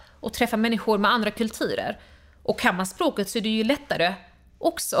jobba och träffa människor med andra kulturer. Och kan man språket så är det ju lättare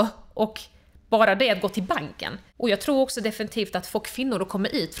också. Och bara det att gå till banken. Och jag tror också definitivt att få kvinnor att komma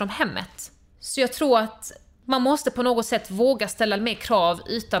ut från hemmet. Så jag tror att man måste på något sätt våga ställa mer krav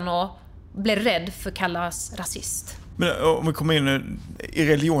utan att bli rädd för att kallas rasist. Men om vi kommer in i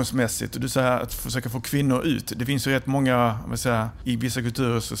religionsmässigt och du säger att försöka få kvinnor ut. Det finns ju rätt många, i vissa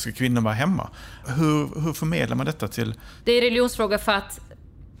kulturer så ska kvinnor vara hemma. Hur förmedlar man detta till? Det är religionsfråga för att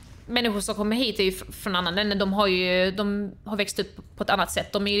människor som kommer hit är ju från annan länder. De har växt upp på ett annat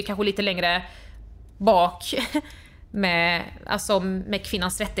sätt. De är ju kanske lite längre bak med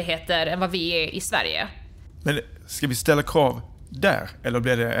kvinnans rättigheter än vad vi är i Sverige. Men ska vi ställa krav där? Eller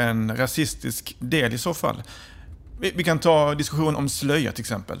blir det en rasistisk del i så fall? Vi kan ta diskussion om slöja till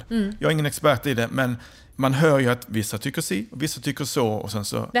exempel. Jag är ingen expert i det, men man hör ju att vissa tycker si och vissa tycker så. Och sen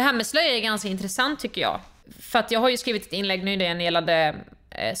så... Det här med slöja är ganska intressant tycker jag. För att jag har ju skrivit ett inlägg nyligen gällande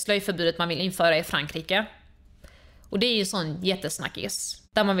slöjförbudet man vill införa i Frankrike. Och det är ju sån jättesnackis.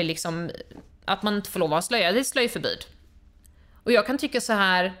 Där man vill liksom att man inte får lov att ha slöja. Det är slöjförbud. Och jag kan tycka så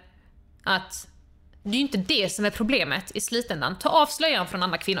här att det är ju inte det som är problemet i slutändan. Ta av slöjan från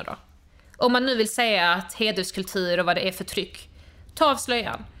andra kvinnor då. Om man nu vill säga att hederskultur och vad det är för tryck. Ta av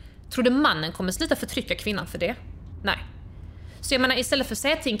slöjan. Tror du mannen kommer sluta förtrycka kvinnan för det? Nej. Så jag menar, istället för att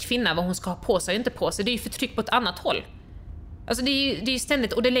säga till en kvinna vad hon ska ha på sig och inte på sig, det är ju förtryck på ett annat håll. Alltså det är ju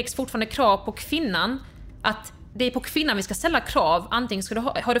ständigt, och det läggs fortfarande krav på kvinnan, att det är på kvinnan vi ska ställa krav. Antingen ska du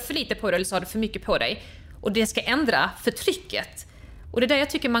ha du för lite på dig eller så har du för mycket på dig. Och det ska ändra förtrycket. Och det är där jag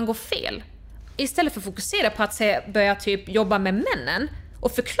tycker man går fel. Istället för att fokusera på att börja typ jobba med männen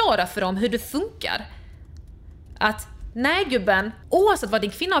och förklara för dem hur det funkar. Att nej gubben, oavsett vad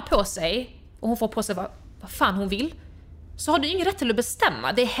din kvinna har på sig, och hon får på sig vad fan hon vill, så har du ingen rätt till att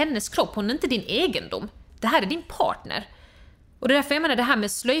bestämma. Det är hennes kropp, hon är inte din egendom. Det här är din partner. Och det är därför jag menar det här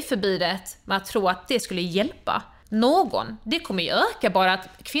med slöjförbudet, med att tro att det skulle hjälpa någon. Det kommer ju öka bara att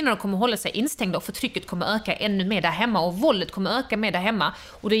kvinnor kommer hålla sig instängda och förtrycket kommer öka ännu mer där hemma och våldet kommer öka mer där hemma.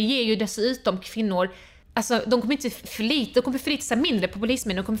 Och det ger ju dessutom kvinnor, alltså de kommer inte förlita sig mindre på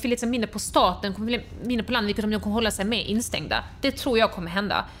polismän, de kommer förlita sig mindre på staten, de kommer förlita sig mindre på landet, vilket de kommer hålla sig mer instängda. Det tror jag kommer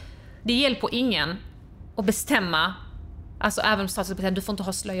hända. Det hjälper ingen att bestämma, alltså även om staten bestämmer du får inte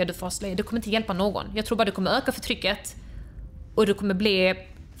ha slöja, du får ha slöja. Det kommer inte hjälpa någon. Jag tror bara det kommer öka förtrycket och det kommer bli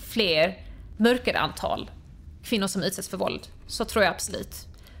fler mörkare antal kvinnor som utsätts för våld. Så tror jag absolut.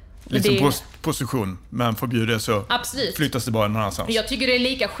 Liksom position, men förbjuder så absolut. Flyttas det bara någon annanstans. Jag tycker det är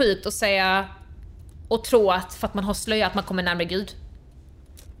lika skit att säga och tro att för att man har slöja att man kommer närmare Gud.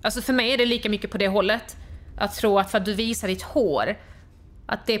 Alltså för mig är det lika mycket på det hållet. Att tro att för att du visar ditt hår,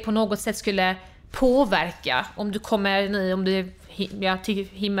 att det på något sätt skulle påverka om du kommer nu, om du till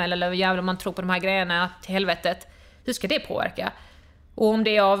himmel eller jävlar om man tror på de här grejerna till helvetet. Hur ska det påverka? Och om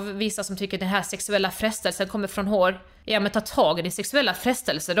det är av vissa som tycker att den här sexuella frestelsen kommer från hår, ja men ta tag i det sexuella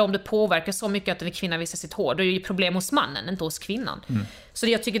frestelser då, om det påverkar så mycket att en kvinna visar sitt hår, då är det ju problem hos mannen, inte hos kvinnan. Så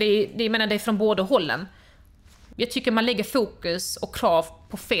jag tycker det är från båda hållen. Jag tycker man lägger fokus och krav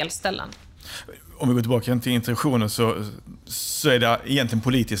på fel ställen. Om vi går tillbaka till intentionen så är det egentligen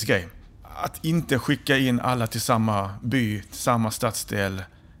politisk grej. Att inte skicka in alla till samma by, till samma stadsdel,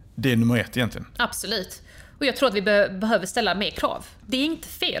 det är nummer 1 egentligen. Absolut. Och jag tror att vi behöver ställa mer krav. Det är inte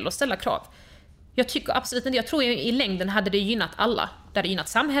fel att ställa krav. Jag tycker absolut inte. Jag tror i längden hade det gynnat alla. Det hade gynnat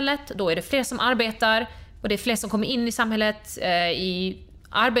samhället. Då är det fler som arbetar. Och det är fler som kommer in i samhället. I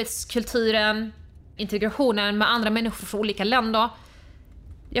arbetskulturen. Integrationen med andra människor från olika länder.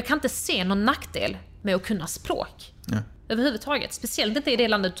 Jag kan inte se någon nackdel med att kunna språk. Ja. Överhuvudtaget. Speciellt inte i det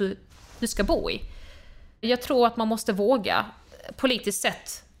landet du ska bo i. Jag tror att man måste våga politiskt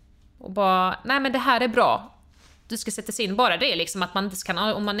sett. Och bara, nej men det här är bra. Du ska sätta sig in. Bara det liksom att man inte kan,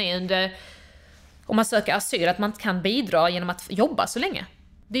 om man söker asyl, att man inte kan bidra genom att jobba så länge.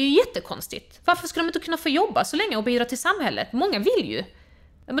 Det är ju jättekonstigt. Varför skulle de inte kunna få jobba så länge och bidra till samhället? Många vill ju.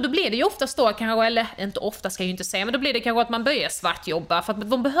 Men då blir det ju oftast då kanske, eller inte ofta ska jag ju inte säga, men då blir det kanske att man börjar svartjobba för att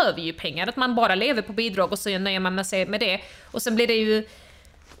de behöver ju pengar. Att man bara lever på bidrag och så nöjer man sig med det. Och sen blir det ju,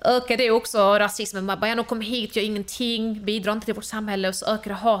 ökar det också rasismen. Man bara, de kommer hit, gör ingenting, bidrar inte till vårt samhälle, och så ökar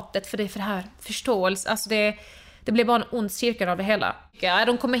det hatet för det är för det här förståelse. Alltså det blir bara en ond cirkel av det hela. Ja,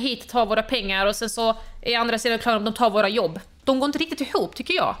 de kommer hit, tar våra pengar och sen så är andra sidan klara om de tar våra jobb. De går inte riktigt ihop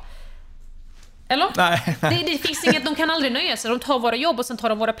tycker jag. Eller? Nej. Det finns inget, de kan aldrig nöja sig. De tar våra jobb och sen tar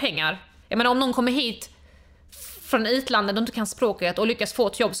de våra pengar. Jag menar om någon kommer hit från utlandet och inte kan språket och lyckas få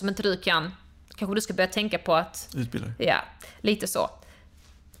ett jobb som inte du kan, kanske du ska börja tänka på att utbilda. Ja, lite så.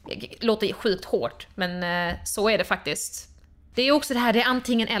 Det låter sjukt hårt, men så är det faktiskt. Det är också det här, det är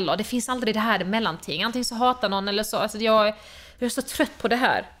antingen eller. Det finns aldrig det här mellanting. Antingen så hatar någon eller så. Alltså jag är så trött på det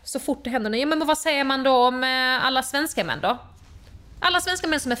här. Så fort det händer. Ja, men vad säger man då om alla svenska män då? Alla svenska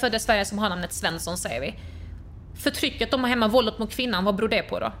män som är födda i Sverige som har namnet Svensson, säger vi. Förtrycket de har hemma, våldet mot kvinnan, vad beror det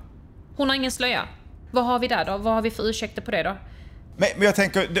på då? Hon har ingen slöja. Vad har vi där då? Vad har vi för ursäkter på det då? Men jag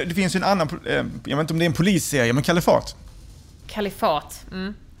tänker, det finns ju en annan, jag vet inte om det är en polisserie, men Kalifat. Kalifat,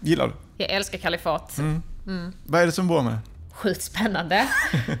 Gillar du? Jag älskar Kalifat. Vad är det som bor med? Sjukt spännande.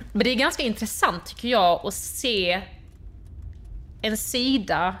 Men det är ganska intressant tycker jag att se en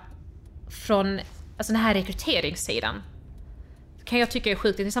sida från, alltså den här rekryteringssidan. Kan jag tycka är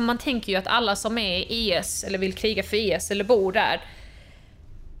sjukt intressant. Man tänker ju att alla som är i IS eller vill kriga för IS eller bor där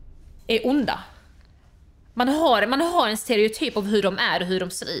är onda. Man har en stereotyp av hur de är och hur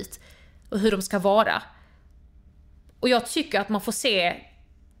de ser ut och hur de ska vara. Och jag tycker att man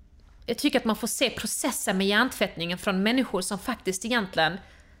får se processen med hjärntvättningen från människor som faktiskt egentligen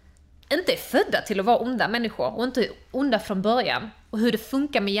inte är födda till att vara onda människor och inte onda från början. Och hur det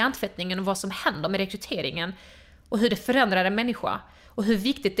funkar med hjärntvättningen och vad som händer med rekryteringen och hur det förändrar en människa. Och hur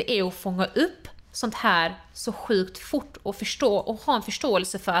viktigt det är att fånga upp sånt här så sjukt fort och förstå och ha en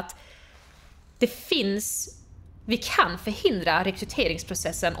förståelse för att vi kan förhindra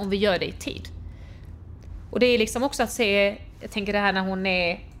rekryteringsprocessen om vi gör det i tid. Och det är liksom också att se, jag tänker det här när hon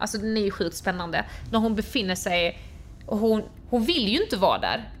är, alltså den är ju sjukt spännande, när hon befinner sig och hon vill ju inte vara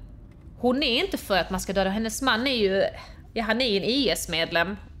där. Hon är inte för att man ska döda. Hennes man är ju, han är ju en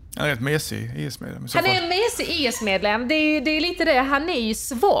IS-medlem. Han är ett mesig IS-medlem. Han är en mesig IS-medlem. Det är lite det. Han är ju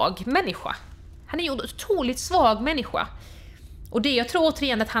svag människa. Han är ju en otroligt svag människa. Och det jag tror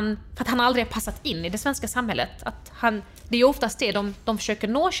återigen för att han aldrig har passat in i det svenska samhället. Det är oftast det de försöker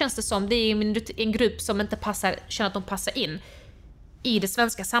nå, känns det som. Det är en grupp som inte känner att de passar in i det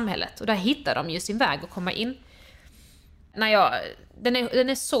svenska samhället. Och där hittar de ju sin väg att komma in. Den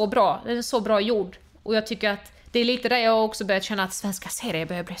är så bra. Den är så bra gjord. Och jag tycker att det är lite där jag också börjat känna att svenska serier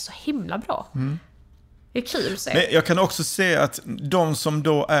börjar bli så himla bra. Det är kul att se. Men jag kan också se att de som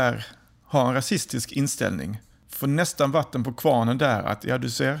då har en rasistisk inställning får nästan vatten på kvarnen där. Att ja, du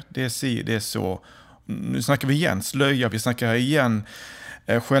ser, det är så. Nu snackar vi igen slöja, vi snackar igen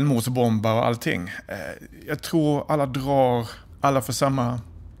självmordsbombar och allting. Jag tror alla drar alla för samma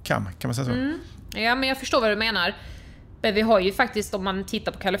kam, kan man säga så? Ja, men jag förstår vad du menar. Men vi har ju faktiskt, om man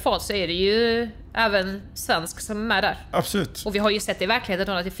tittar på Kalifat så är det ju även svensk som är med där. Absolut. Och vi har ju sett i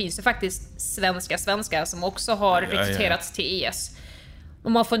verkligheten att det finns ju faktiskt svenskar som också har rekryterats till IS.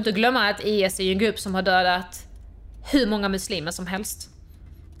 Och man får inte glömma att IS är ju en grupp som har dödat hur många muslimer som helst.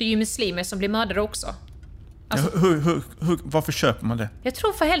 Det är ju muslimer som blir mördare också. Alltså, varför köper man det? Jag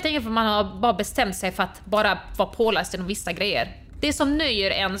tror helt enkelt för man har bara bestämt sig för att bara vara påläst om vissa grejer. Det som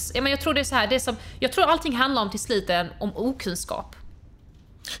nöjer ens... Jag tror det är så här, jag tror allting handlar om till sluten om okunskap.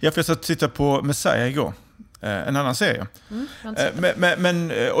 Jag försökte titta på Messiah igår. En annan serie.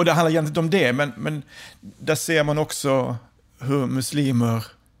 Och det handlar egentligen inte om det. Men där ser man också hur muslimer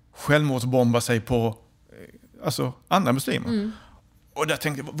självmordsbombar sig på andra muslimer. Och där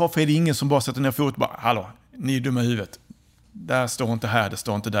tänkte jag, varför är det ingen som bara sätter ner fot och bara, hallå, ni är dumma i huvudet. Där står inte här, det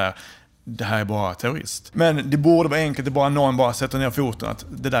står inte där. Det här är bara terrorist. Men det borde vara enkelt, det bara någon bara sätter ner foten att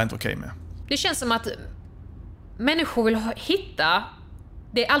det där är inte okej med. Det känns som att människor vill hitta...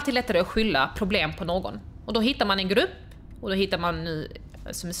 Det är alltid lättare att skylla problem på någon. Och då hittar man en grupp. Och då hittar man nu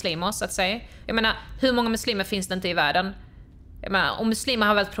muslimer, så att säga. Jag menar, hur många muslimer finns det inte i världen? Jag menar, om muslimer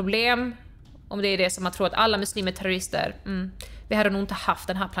har väl ett problem, om det är det som man tror att alla muslimer är terrorister, vi hade nog inte haft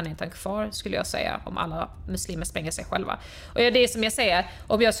den här planeten kvar, skulle jag säga, om alla muslimer spränger sig själva. Och det är som jag säger,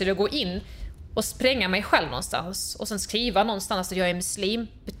 om jag skulle gå in och spränga mig själv någonstans och sen skriva någonstans att jag är muslim,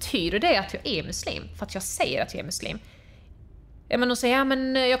 betyder det att jag är muslim? För att jag säger att jag är muslim. Och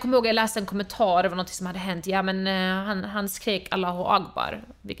säger, jag kommer ihåg att jag läste en kommentar över något som hade hänt. Han skrek Allahu Akbar,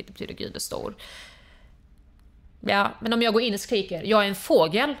 vilket betyder Gud är stor. Ja, men om jag går in och skriker, jag är en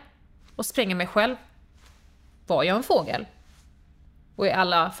fågel och spränger mig själv, var jag en fågel? Och är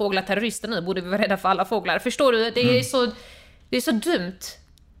alla fåglar terrorister nu? Borde vi vara rädda för alla fåglar? Förstår du? Det är så dumt.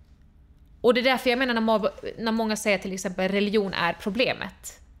 Och det är därför jag menar när många säger till exempel religion är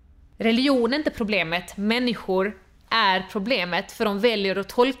problemet. Religion är inte problemet. Människor är problemet, för de väljer att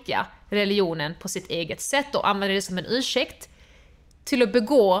tolka religionen på sitt eget sätt och använder det som en ursäkt till att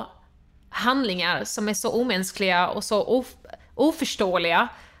begå handlingar som är så omänskliga och så oförståeliga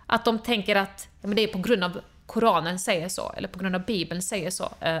att de tänker att det är på grund av Koranen säger så, eller på grund av Bibeln säger så.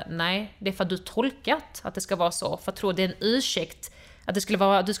 Nej, det är för att du tolkat att det ska vara så, för att tro det är en ursäkt att du skulle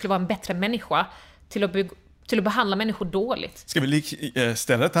vara en bättre människa till att behandla människor dåligt. Ska vi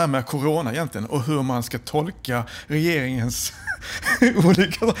ställa det här med corona egentligen och hur man ska tolka regeringens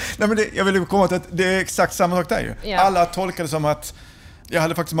olika... Nej, men jag vill komma till att det är exakt samma sak där ju. Ja. Alla tolkade som att... Jag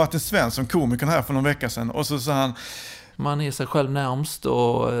hade faktiskt Martin Svensson, komikern här för någon vecka sedan, och så sa han... Man är sig själv närmst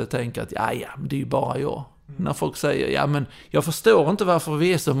och tänker att ja, det är ju bara jag. När folk säger, men jag förstår inte varför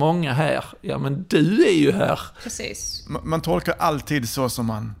vi är så många här. Ja, men du är ju här. Precis. Man tolkar alltid så som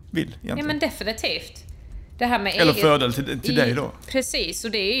man vill egentligen. Ja, men definitivt. Det här med eller fördel till dig då. Precis,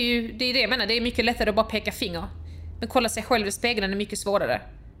 och det är det jag menar. Det är mycket lättare att bara peka finger. Men kolla sig själv i spegeln är mycket svårare.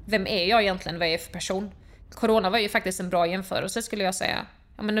 Vem är jag egentligen? Vad är jag för person? Corona var ju faktiskt en bra jämförelse, skulle jag säga.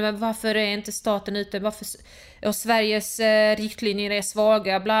 Ja, men varför är inte staten ute? Varför och Sveriges riktlinjer är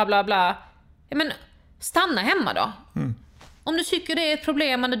svaga, bla bla bla. Ja, men stanna hemma då. Om du tycker det är ett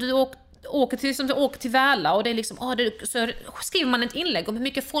problem när du åker till Väla och det är liksom, så skriver man ett inlägg om hur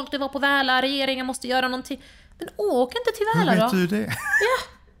mycket folk det var på Väla, regeringen måste göra någonting. Men åk inte till Väla då. Hur vet du det? Ja,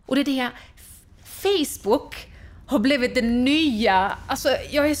 och det är det. Facebook har blivit det nya. Alltså,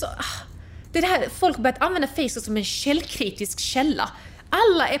 jag är så... Det är det här, folk har börjat använda Facebook som en källkritisk källa.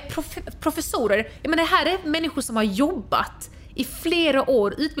 Alla är professorer. Jag menar, det här är människor som har jobbat i flera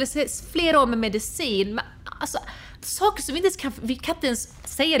år, utbildat sig flera år med medicin. Alltså, saker som vi kan inte ens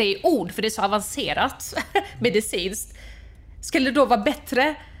säga det i ord, för det är så avancerat medicinskt. Skulle det då vara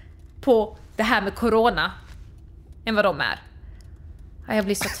bättre på det här med corona än vad de är? Ja, jag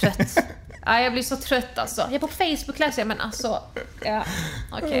blir så trött. Ja, jag blir så trött alltså. Jag är på Facebook läser jag, men alltså... Ja,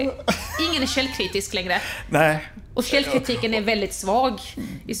 okej. Ingen är källkritisk längre. Nej. Och källkritiken är väldigt svag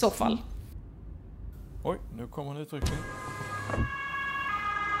i så fall. Oj, nu kommer en utryckning.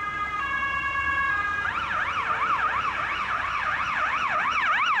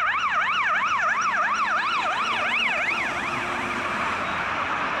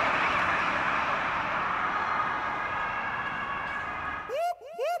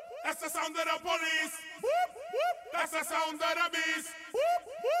 That's the sound of the police. That's the sound of the beast.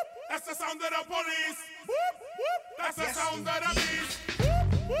 That's the sound of the police. That's the sound of the beast.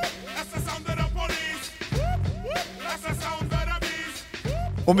 That's the sound of the police. That's the sound of the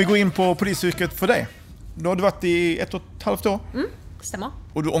beast. Om vi går in på polisyrket för dig. Då har du varit i 1,5 år. Stämmer.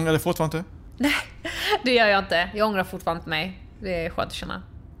 Och du ångrar dig fortfarande inte? Nej, det gör jag inte. Jag ångrar fortfarande inte mig. Det är skönt att känna.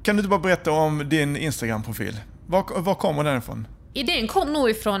 Kan du inte bara berätta om din Instagram-profil? Var kommer den ifrån? Idén kom nog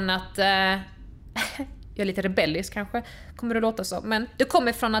ifrån att... jag är lite rebellisk kanske, kommer det låta så. Men det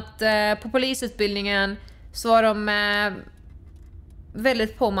kommer ifrån att på polisutbildningen så var de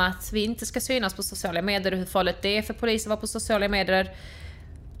väldigt på med att vi inte ska synas på sociala medier och hur farligt det är för polisen att vara på sociala medier.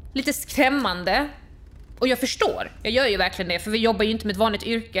 Lite skrämmande. Och jag förstår, jag gör ju verkligen det, för vi jobbar ju inte med ett vanligt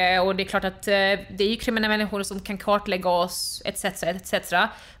yrke och det är klart att det är ju kriminella människor som kan kartlägga oss etc.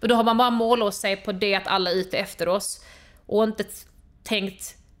 Men då har man bara målat sig på det att alla är ute efter oss och inte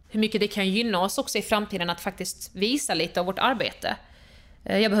tänkt hur mycket det kan gynna oss också i framtiden att faktiskt visa lite av vårt arbete.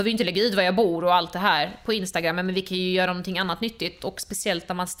 Jag behöver ju inte lägga ut var jag bor och allt det här på Instagram, men vi kan ju göra någonting annat nyttigt, och speciellt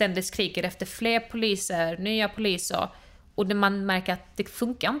när man ständigt skriker efter fler poliser, nya poliser, och när man märker att det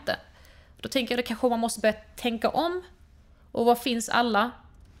funkar inte. Då tänker jag att kanske man måste börja tänka om. Och vad finns alla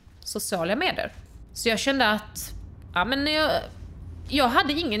sociala medier? Så jag kände att ja, men jag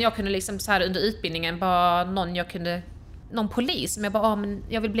hade ingen jag kunde liksom så här under utbildningen, bara någon polis som jag bara, men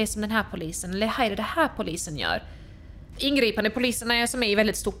jag vill bli som den här polisen, eller här är det här polisen gör. Ingripande poliserna som är i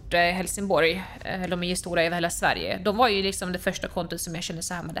väldigt stort Helsingborg, de är ju stora över hela Sverige, de var ju liksom det första kontot som jag kände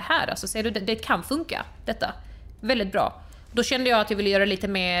så här med det här, alltså ser du, det kan funka, detta, väldigt bra. Då kände jag att jag ville göra lite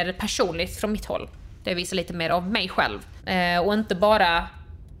mer personligt från mitt håll, där jag visar lite mer av mig själv, och inte bara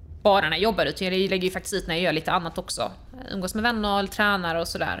när jag jobbar, utan jag lägger ju faktiskt ut när jag gör lite annat också, umgås med vänner, tränar och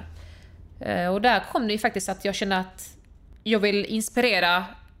sådär. Och där kom det ju faktiskt att jag kände att jag vill inspirera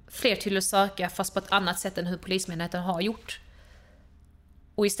fler till att söka, fast på ett annat sätt än hur polismyndigheten har gjort.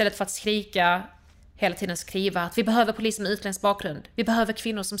 Och istället för att hela tiden skriva att vi behöver poliser med utländsk bakgrund, vi behöver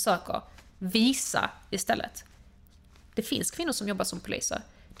kvinnor som söker, visa istället. Det finns kvinnor som jobbar som poliser.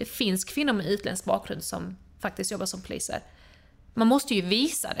 Det finns kvinnor med utländsk bakgrund som faktiskt jobbar som poliser. Man måste ju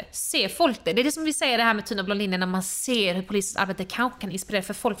visa det. Se folk det. Det är det som vi säger det här med tunna blå linjen, när man ser hur polisens arbete kanske kan inspirera,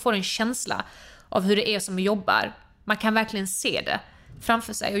 för folk får en känsla av hur det är som jobbar. Man kan verkligen se det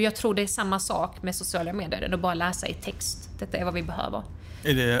framför sig. Och jag tror det är samma sak med sociala medier, än att bara läsa i text. Detta är vad vi behöver.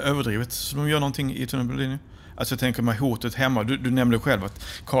 Är det överdrivet så de gör någonting i tunna blå linjen? Alltså jag tänker med hotet hemma. Du nämnde själv att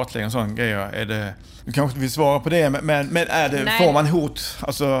kartlägga en sån grej. Är det, du kanske inte vill svara på det, men är det, får man hot?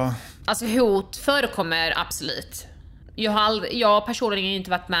 Alltså hot förekommer absolut. Jag personligen har inte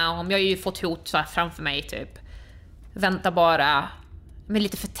varit med om, jag har ju fått hot så här framför mig typ. Vänta bara, med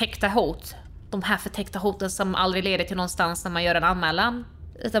lite förtäckta hot. De här förtäckta hoten som aldrig leder till någonstans när man gör en anmälan.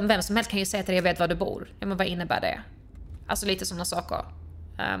 Utan vem som helst kan ju säga till dig, jag vet var du bor. Ja, men vad innebär det? Alltså lite sådana saker.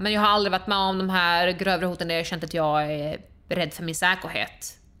 Men jag har aldrig varit med om de här grövre hoten där jag känt att jag är rädd för min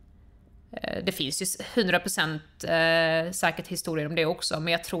säkerhet. Det finns ju 100% säkert historier om det också,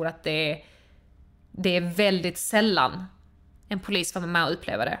 men jag tror att det är väldigt sällan en polis får med och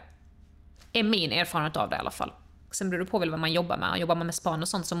uppleva det. Är min erfarenhet av det i alla fall. Sen beror det på väl vad man jobbar med. Jobbar man med span och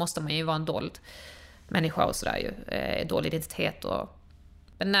sånt så måste man ju vara en dold människa och sådär ju. Dold identitet och...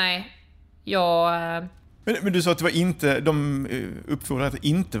 Men nej, Men du sa att det var inte, de uppfordrade att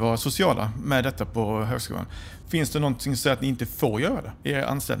inte vara sociala med detta på högskolan. Finns det någonting som säger att ni inte får göra det i er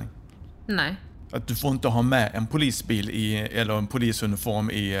anställning? Nej. Att du får inte ha med en polisbil eller en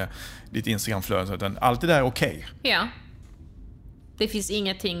polisuniform i ditt Instagramflöde, utan allt det där är okej. Ja. Det finns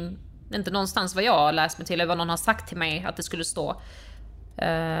ingenting, inte någonstans vad jag har läst mig till eller vad någon har sagt till mig att det skulle stå.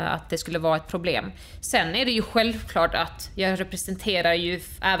 att det skulle vara ett problem. Sen är det ju självklart att jag representerar ju,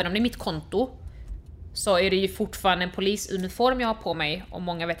 även om det är mitt konto, så är det ju fortfarande en polisuniform jag har på mig, och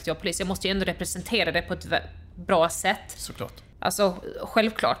många vet att jag är polis. Jag måste ju ändå representera det på ett bra sätt. Såklart. Alltså,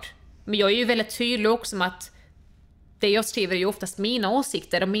 självklart. Men jag är ju väldigt tydlig också med att det jag skriver är ju oftast mina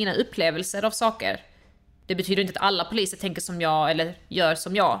åsikter och mina upplevelser av saker. Det betyder inte att alla poliser tänker som jag eller gör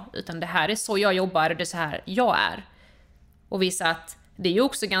som jag, utan det här är så jag jobbar och det är så här jag är. Och visa att det är ju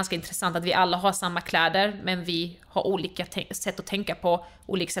också ganska intressant att vi alla har samma kläder, men vi har olika sätt att tänka på,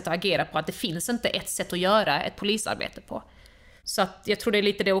 olika sätt att agera på. Att det finns inte ett sätt att göra ett polisarbete på. Så att jag tror det är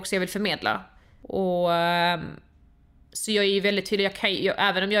lite det också jag vill förmedla. Och så jag är ju väldigt tydlig,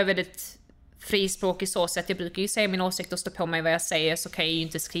 även om jag är väldigt frispråkig så sätt, jag brukar ju säga min åsikt och stå på mig vad jag säger, så kan jag ju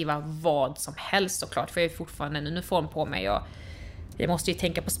inte skriva vad som helst såklart, för jag är fortfarande en uniform på mig och jag måste ju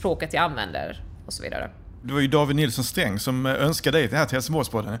tänka på språket jag använder och så vidare. Det var ju David Nilsson Sträng som önskade dig det här till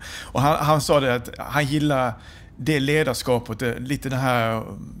Helsingborgspodden. Och han sa det att han gillar det ledarskapet, lite det här,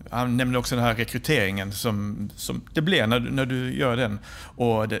 han nämnde också den här rekryteringen som det blir när du gör den.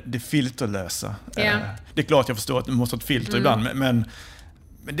 Och det filterlösa. Yeah. Det är klart jag förstår att du måste ha ett filter ibland, men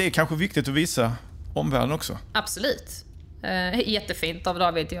det är kanske viktigt att visa omvärlden också. Absolut. Jättefint av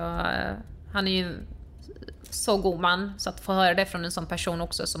David. Han är ju så god man, så att få höra det från en sån person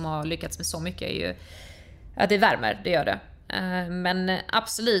också som har lyckats med så mycket är ju, att det värmer, det gör det. Men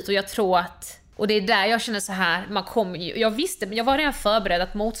absolut, och jag tror att, och det är där jag känner så här, jag visste, men jag var redan förberedd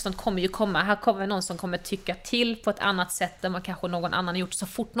att motstånd kommer ju komma. Här kommer någon som kommer tycka till på ett annat sätt än vad kanske någon annan har gjort. Så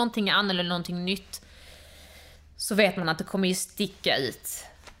fort någonting är annorlunda eller någonting nytt, så vet man att det kommer ju sticka ut.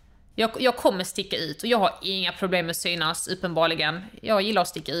 Jag kommer sticka ut, och jag har inga problem med synas, uppenbarligen. Jag gillar att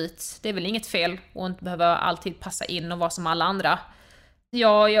sticka ut. Det är väl inget fel och inte behöver alltid passa in och vara som alla andra.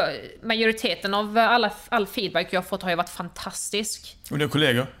 Majoriteten av all feedback jag har fått har ju varit fantastisk. Och dina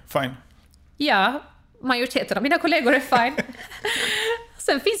kollegor, fine. Ja, majoriteten av mina kollegor är fine.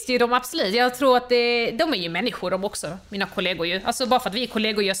 Sen finns det ju de absolut. Jag tror att de är ju människor de också, mina kollegor ju. Alltså bara för att vi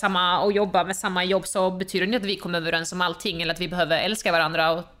kollegor gör samma och jobbar med samma jobb, så betyder det inte att vi kommer överens om allting eller att vi behöver älska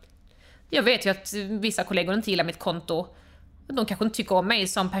varandra. Och jag vet ju att vissa kollegor inte gillar mitt konto. De kanske inte tycker om mig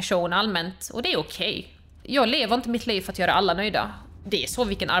som person allmänt, och det är okej. Jag lever inte mitt liv för att göra alla nöjda. Det är så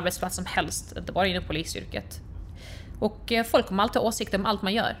vilken arbetsplats som helst, inte bara inom polisyrket. Och folk kommer alltid ha åsikter om allt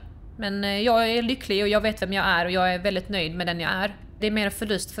man gör. Men jag är lycklig och jag vet vem jag är, och jag är väldigt nöjd med den jag är. Det är mer en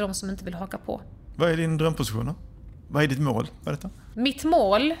förlust för de som inte vill haka på. Vad är din drömposition då? Vad är ditt mål? Vad är detta? Mitt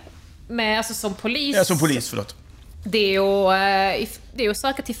mål med, alltså som polis... Ja, som polis, förlåt. Det är att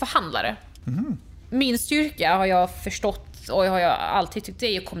söka till förhandlare. Mm. Min styrka har jag förstått, och har jag alltid tyckt,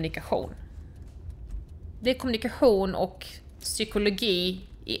 det är kommunikation. Det är kommunikation och psykologi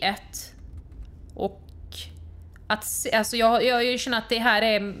i ett. Och alltså jag känner att det här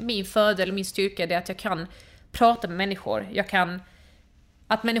är min fördel, min styrka, det är att jag kan prata med människor.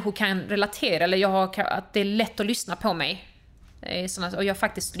 Att människor kan relatera, eller att det är lätt att lyssna på mig. Och jag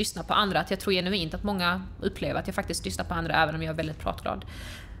faktiskt lyssnar på andra. Att jag tror genuint att många upplever att jag faktiskt lyssnar på andra, även om jag är väldigt pratglad.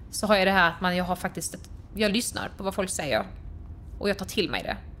 Så har jag det här att jag lyssnar på vad folk säger, och jag tar till mig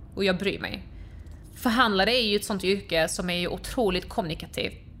det, och jag bryr mig. Förhandlare är ju ett sånt yrke som är ju otroligt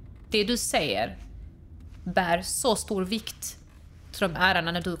kommunikativt. Det du säger bär så stor vikt till de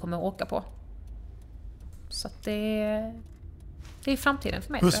ärendena när du kommer att åka på. Så att det är framtiden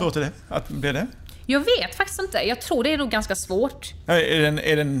för mig. Hur svårt är det att bli det? Jag vet faktiskt inte. Jag tror det är nog ganska svårt.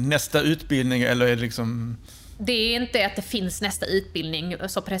 Är det nästa utbildning, eller är det liksom... Det är inte att det finns nästa utbildning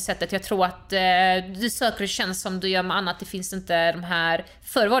så på det sättet. Jag tror att du söker tjänst som du gör med annat. Det finns inte de här...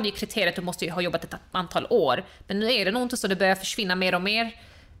 Förr var det ju kriteriet, du måste ju ha jobbat ett antal år. Men nu är det nog inte så, det börjar försvinna mer och mer.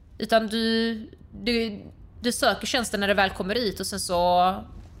 Utan du söker tjänsten när det väl kommer ut, och sen så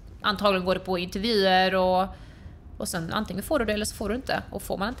antagligen går det på intervjuer och sen antingen får du det eller så får du inte. Och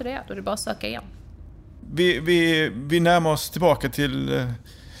får man inte det, då är det bara att söka igen. Vi närmar oss tillbaka till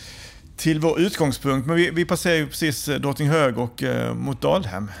vår utgångspunkt, men vi passerar ju precis Drottninghög och mot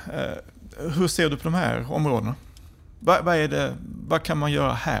Dalhem. Hur ser du på de här områdena? Vad kan man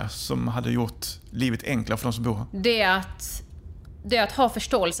göra här som hade gjort livet enklare för de som bor här? Det är att ha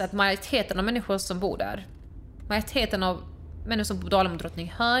förståelse att majoriteten av människor som bor där, majoriteten av människor som bor på Dalhem och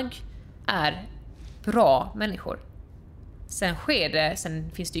Drottninghög är bra människor. Sen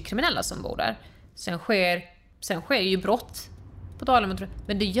finns det ju kriminella som bor där. Sen sker ju brott på Dalhem,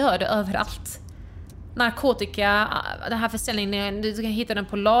 men det gör det överallt. Narkotika, den här försäljningen, du kan hitta den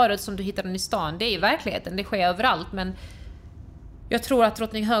på Larut som du hittar den i stan. Det är i verkligheten, det sker överallt. Men jag tror att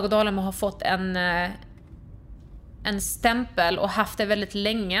Drottninghög och Dalhem har fått en stämpel och haft det väldigt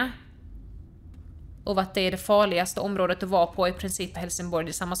länge och att det är det farligaste området att vara på i princip i Helsingborg.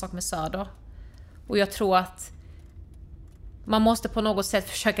 Det är samma sak med Söder. Och jag tror att man måste på något sätt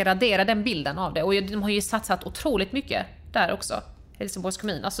försöka radera den bilden av det. Och de har ju satsat otroligt mycket där också, Helsingborgs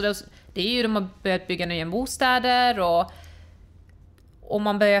kommun. Alltså det är ju, de har börjat bygga nya bostäder och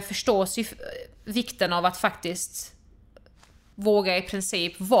man börjar förstå vikten av att faktiskt våga i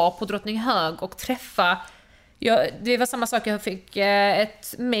princip vara på Drottninghög och träffa. Det var samma sak, jag fick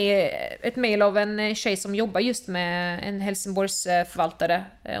ett mejl av en tjej som jobbar just med en Helsingborgs förvaltare.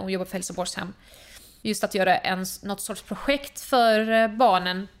 Hon jobbar för Helsingborgshem. Just att göra något sorts projekt för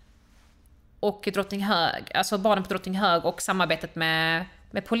barnen och Drottninghög, alltså barnen på Drottninghög och samarbetet med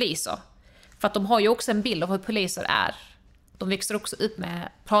poliser. För att de har ju också en bild av hur poliser är. De växer också upp med,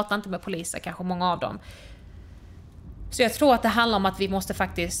 pratar inte med poliser, kanske många av dem. Så jag tror att det handlar om att vi måste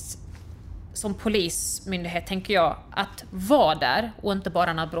faktiskt, som polismyndighet tänker jag, att vara där och inte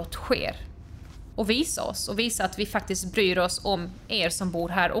bara när brott sker. Och visa oss, och visa att vi faktiskt bryr oss om er som bor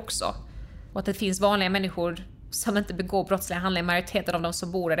här också. Och att det finns vanliga människor som inte begår brottsliga handlingar. Majoriteten av de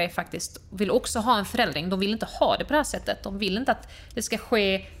som bor där faktiskt vill också ha en förändring. De vill inte ha det på det här sättet. De vill inte att det ska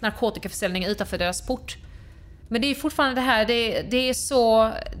ske narkotikaförsäljning utanför deras port. Men det är fortfarande det här,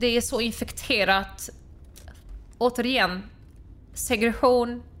 det är så infekterat. Återigen,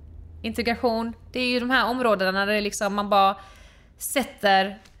 segregation, integration. Det är ju de här områdena där det liksom man bara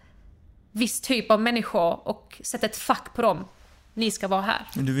sätter viss typ av människor och sätter ett fack på dem. Ni ska vara här.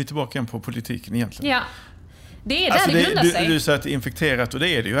 Men du är tillbaka igen på politiken egentligen. Ja, det är där det grundar sig. Du säger att det är infekterat, och det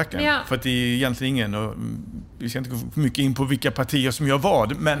är det ju verkligen. Ja. För att det är egentligen ingen, och vi ska inte gå för mycket in på vilka partier som gör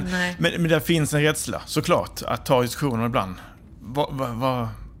vad, men det finns en rädsla såklart att ta diskussioner ibland.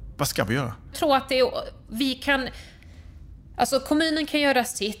 Vad ska vi göra? Jag tror att vi kan, alltså kommunen kan göra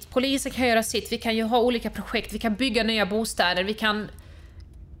sitt, polisen kan göra sitt, vi kan ju ha olika projekt, vi kan bygga nya bostäder,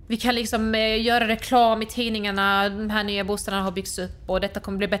 vi kan liksom göra reklam i tidningarna, de här nya bostäderna har byggts upp och detta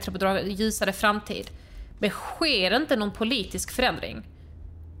kommer bli bättre på ljusare framtid. Men sker inte någon politisk förändring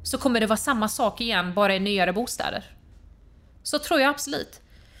så kommer det vara samma sak igen, bara i nyare bostäder. Så tror jag absolut.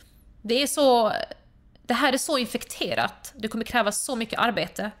 Det här är så infekterat, det kommer krävas så mycket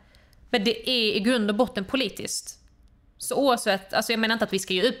arbete, men det är i grund och botten politiskt. Så oavsett, alltså jag menar inte att vi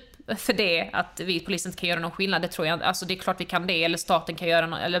ska ge upp för det, att vi polisen inte kan göra någon skillnad, det tror jag, alltså det är klart vi kan det, eller staten kan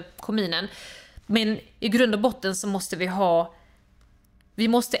göra eller kommunen, men i grund och botten så måste vi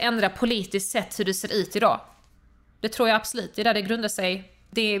måste ändra politiskt sett hur det ser ut idag. Det tror jag absolut, det är där det grundar sig.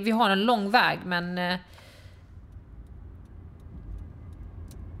 Vi har en lång väg, men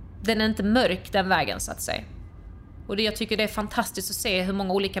den är inte mörk, den vägen så att säga. Och jag tycker det är fantastiskt att se hur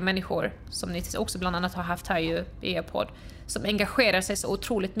många olika människor, som ni också bland annat har haft här i er podd, som engagerar sig så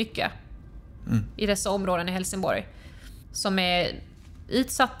otroligt mycket i dessa områden i Helsingborg. Som är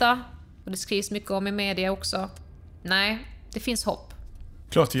utsatta, och det skrivs mycket om i media också. Nej, det finns hopp.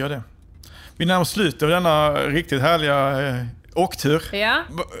 Klart det gör det. Vi närmar oss slutet av denna riktigt härliga åktur. Ja.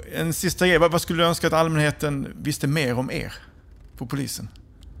 En sista grej, vad skulle du önska att allmänheten visste mer om er på polisen?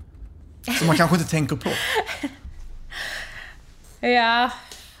 Som man kanske inte tänker på. Ja,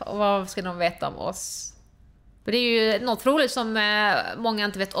 och vad ska de veta om oss? För det är ju något roligt som många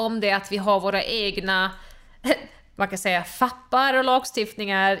inte vet om, det är att vi har våra egna, man kan säga, fappar och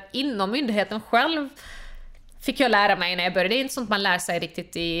lagstiftningar inom myndigheten själv. Fick jag lära mig när jag började. Det är inte sånt man lär sig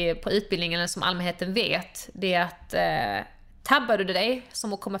riktigt på utbildningen eller som allmänheten vet. Det är att tabbar du dig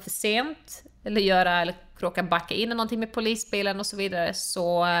som att komma för sent eller råka backa in i någonting med polisbilen och så vidare,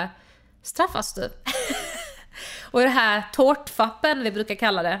 så straffas du. Och det här tårtfappen vi brukar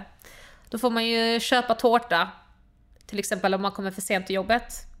kalla det, då får man ju köpa tårta. Till exempel om man kommer för sent till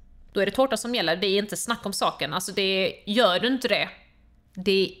jobbet, då är det tårta som gäller. Det är inte snack om saken. Alltså gör du inte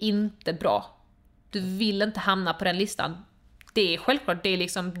det är inte bra. Du vill inte hamna på den listan. Det är självklart, det är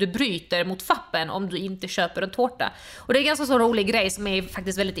liksom, du bryter mot fappen om du inte köper en tårta. Och det är en ganska så rolig grej som är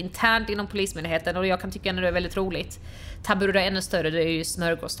faktiskt väldigt internt inom polismyndigheten, och jag kan tycka att det är väldigt roligt. Tabbar du det ännu större, det är ju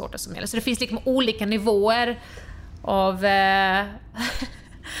smörgåstårta som gäller. Så det finns liksom olika nivåer av...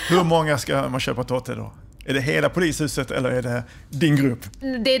 Hur många ska man köpa tårta då? Är det hela polishuset eller är det din grupp?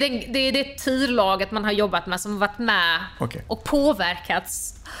 Det är det turlaget man har jobbat med, som har varit med och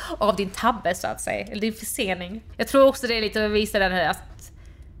påverkats av din tabbe så att säga, eller din försening. Jag tror också det är lite att visa den här, att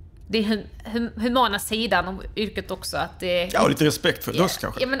det är humana sidan av yrket också, att det ja, och lite respekt för oss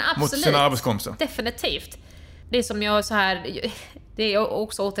kanske. Ja, men absolut. Mot sina arbetskompisar. Definitivt. Det är som jag så här, det är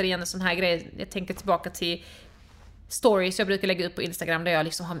också återigen en sån här grej, jag tänker tillbaka till stories jag brukar lägga ut på Instagram där jag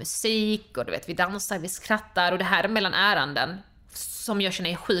liksom har musik och du vet, vi dansar, vi skrattar, och det här är mellan ärenden som jag känner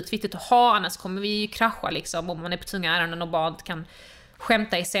är sjukt viktigt att ha, annars kommer vi ju krascha liksom, om man är på tunga ärenden och bara kan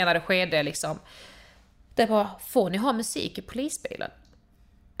skämta i senare skede liksom. Det bara, får ni ha musik i polisbilen?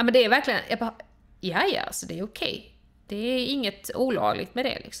 Ja, men det är verkligen, jag bara, ja, alltså det är okej. Det är inget olagligt med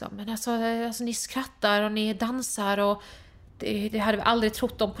det liksom. Men alltså ni skrattar och ni dansar och det hade vi aldrig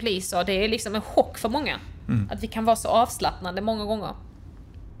trott om polis. Och det är liksom en chock för många. Att vi kan vara så avslappnande många gånger.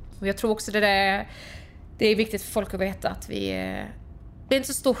 Och jag tror också det är viktigt för folk att veta att det är inte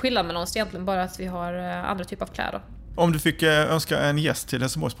så stor skillnad mellan oss egentligen, bara att vi har andra typer av kläder. Om du fick önska en gäst till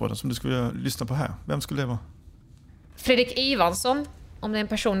Helsingborgspodden som du skulle lyssna på här, vem skulle det vara? Fredrik Ivansson, om det är en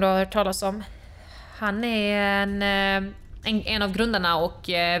person du har hört talas om. Han är en av grundarna och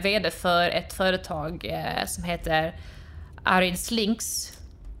vd för ett företag som heter Arids Links.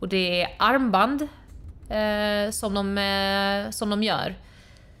 Och det är armband som de gör.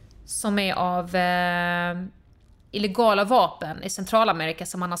 Som är av illegala vapen i Centralamerika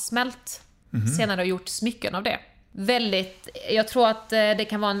som man har smält. Senare har gjort smycken av det. Jag tror att det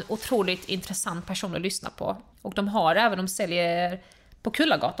kan vara en otroligt intressant person att lyssna på. Och de säljer på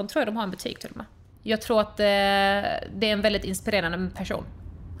Kullagatan, tror jag de har en butik till och med. Jag tror att det är en väldigt inspirerande person.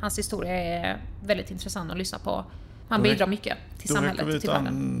 Hans historia är väldigt intressant att lyssna på. Han bidrar mycket till samhället och till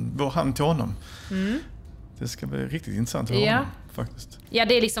världen. Vår hand till honom. Det ska bli riktigt intressant att höra honom, faktiskt. Ja,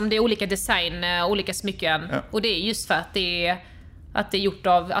 det är olika design, olika smycken. Ja. Och det är just för att det är gjort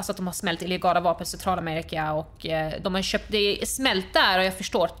av, alltså att de har smält illegala vapen i Centralamerika och de har köpt det smält där, och jag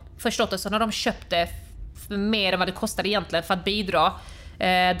förstått det så när de köpte mer än vad det kostade egentligen för att bidra,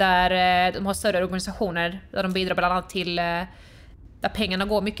 där de har större organisationer där de bidrar bland annat till där pengarna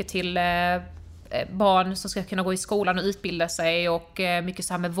går mycket till barn som ska kunna gå i skolan och utbilda sig, och mycket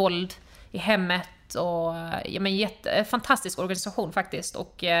så här med våld i hemmet, och fantastisk organisation faktiskt,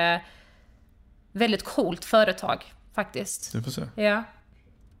 och väldigt coolt företag faktiskt. Du får se. Ja.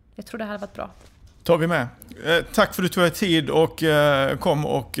 Jag tror det hade varit bra. Tar vi med. Tack för att du tog dig tid och kom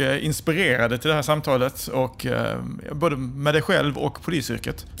och inspirerade till det här samtalet, och både med dig själv och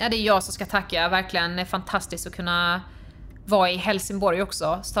polisyrket. Ja, det är jag som ska tacka. Verkligen är fantastiskt att kunna vara i Helsingborg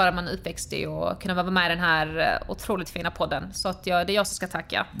också, stad man uppväxt i, och kunna vara med i den här otroligt fina podden. Så att det är jag som ska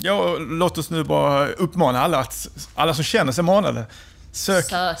tacka. Ja, låt oss nu bara uppmana alla som känner sig manade.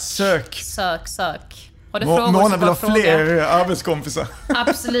 Sök. Mona vill ha fler arbetskompisar.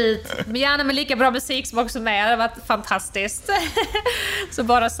 Absolut. Men gärna med lika bra musiksmak som mig. Det har varit fantastiskt. Så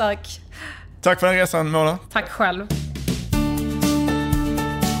bara sök. Tack för den resan, Mona. Tack själv.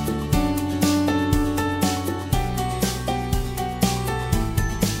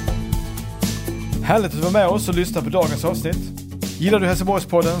 Härligt att du var med oss och lyssna på dagens avsnitt. Gillar du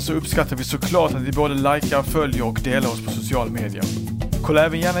Helsingborgspodden så uppskattar vi såklart att ni både likar, följer och delar oss på social media. Kolla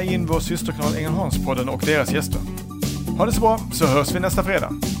även gärna in vår systerkanal Ängelholmspodden och deras gäster. Ha det så bra, så hörs vi nästa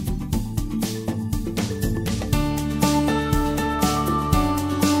fredag.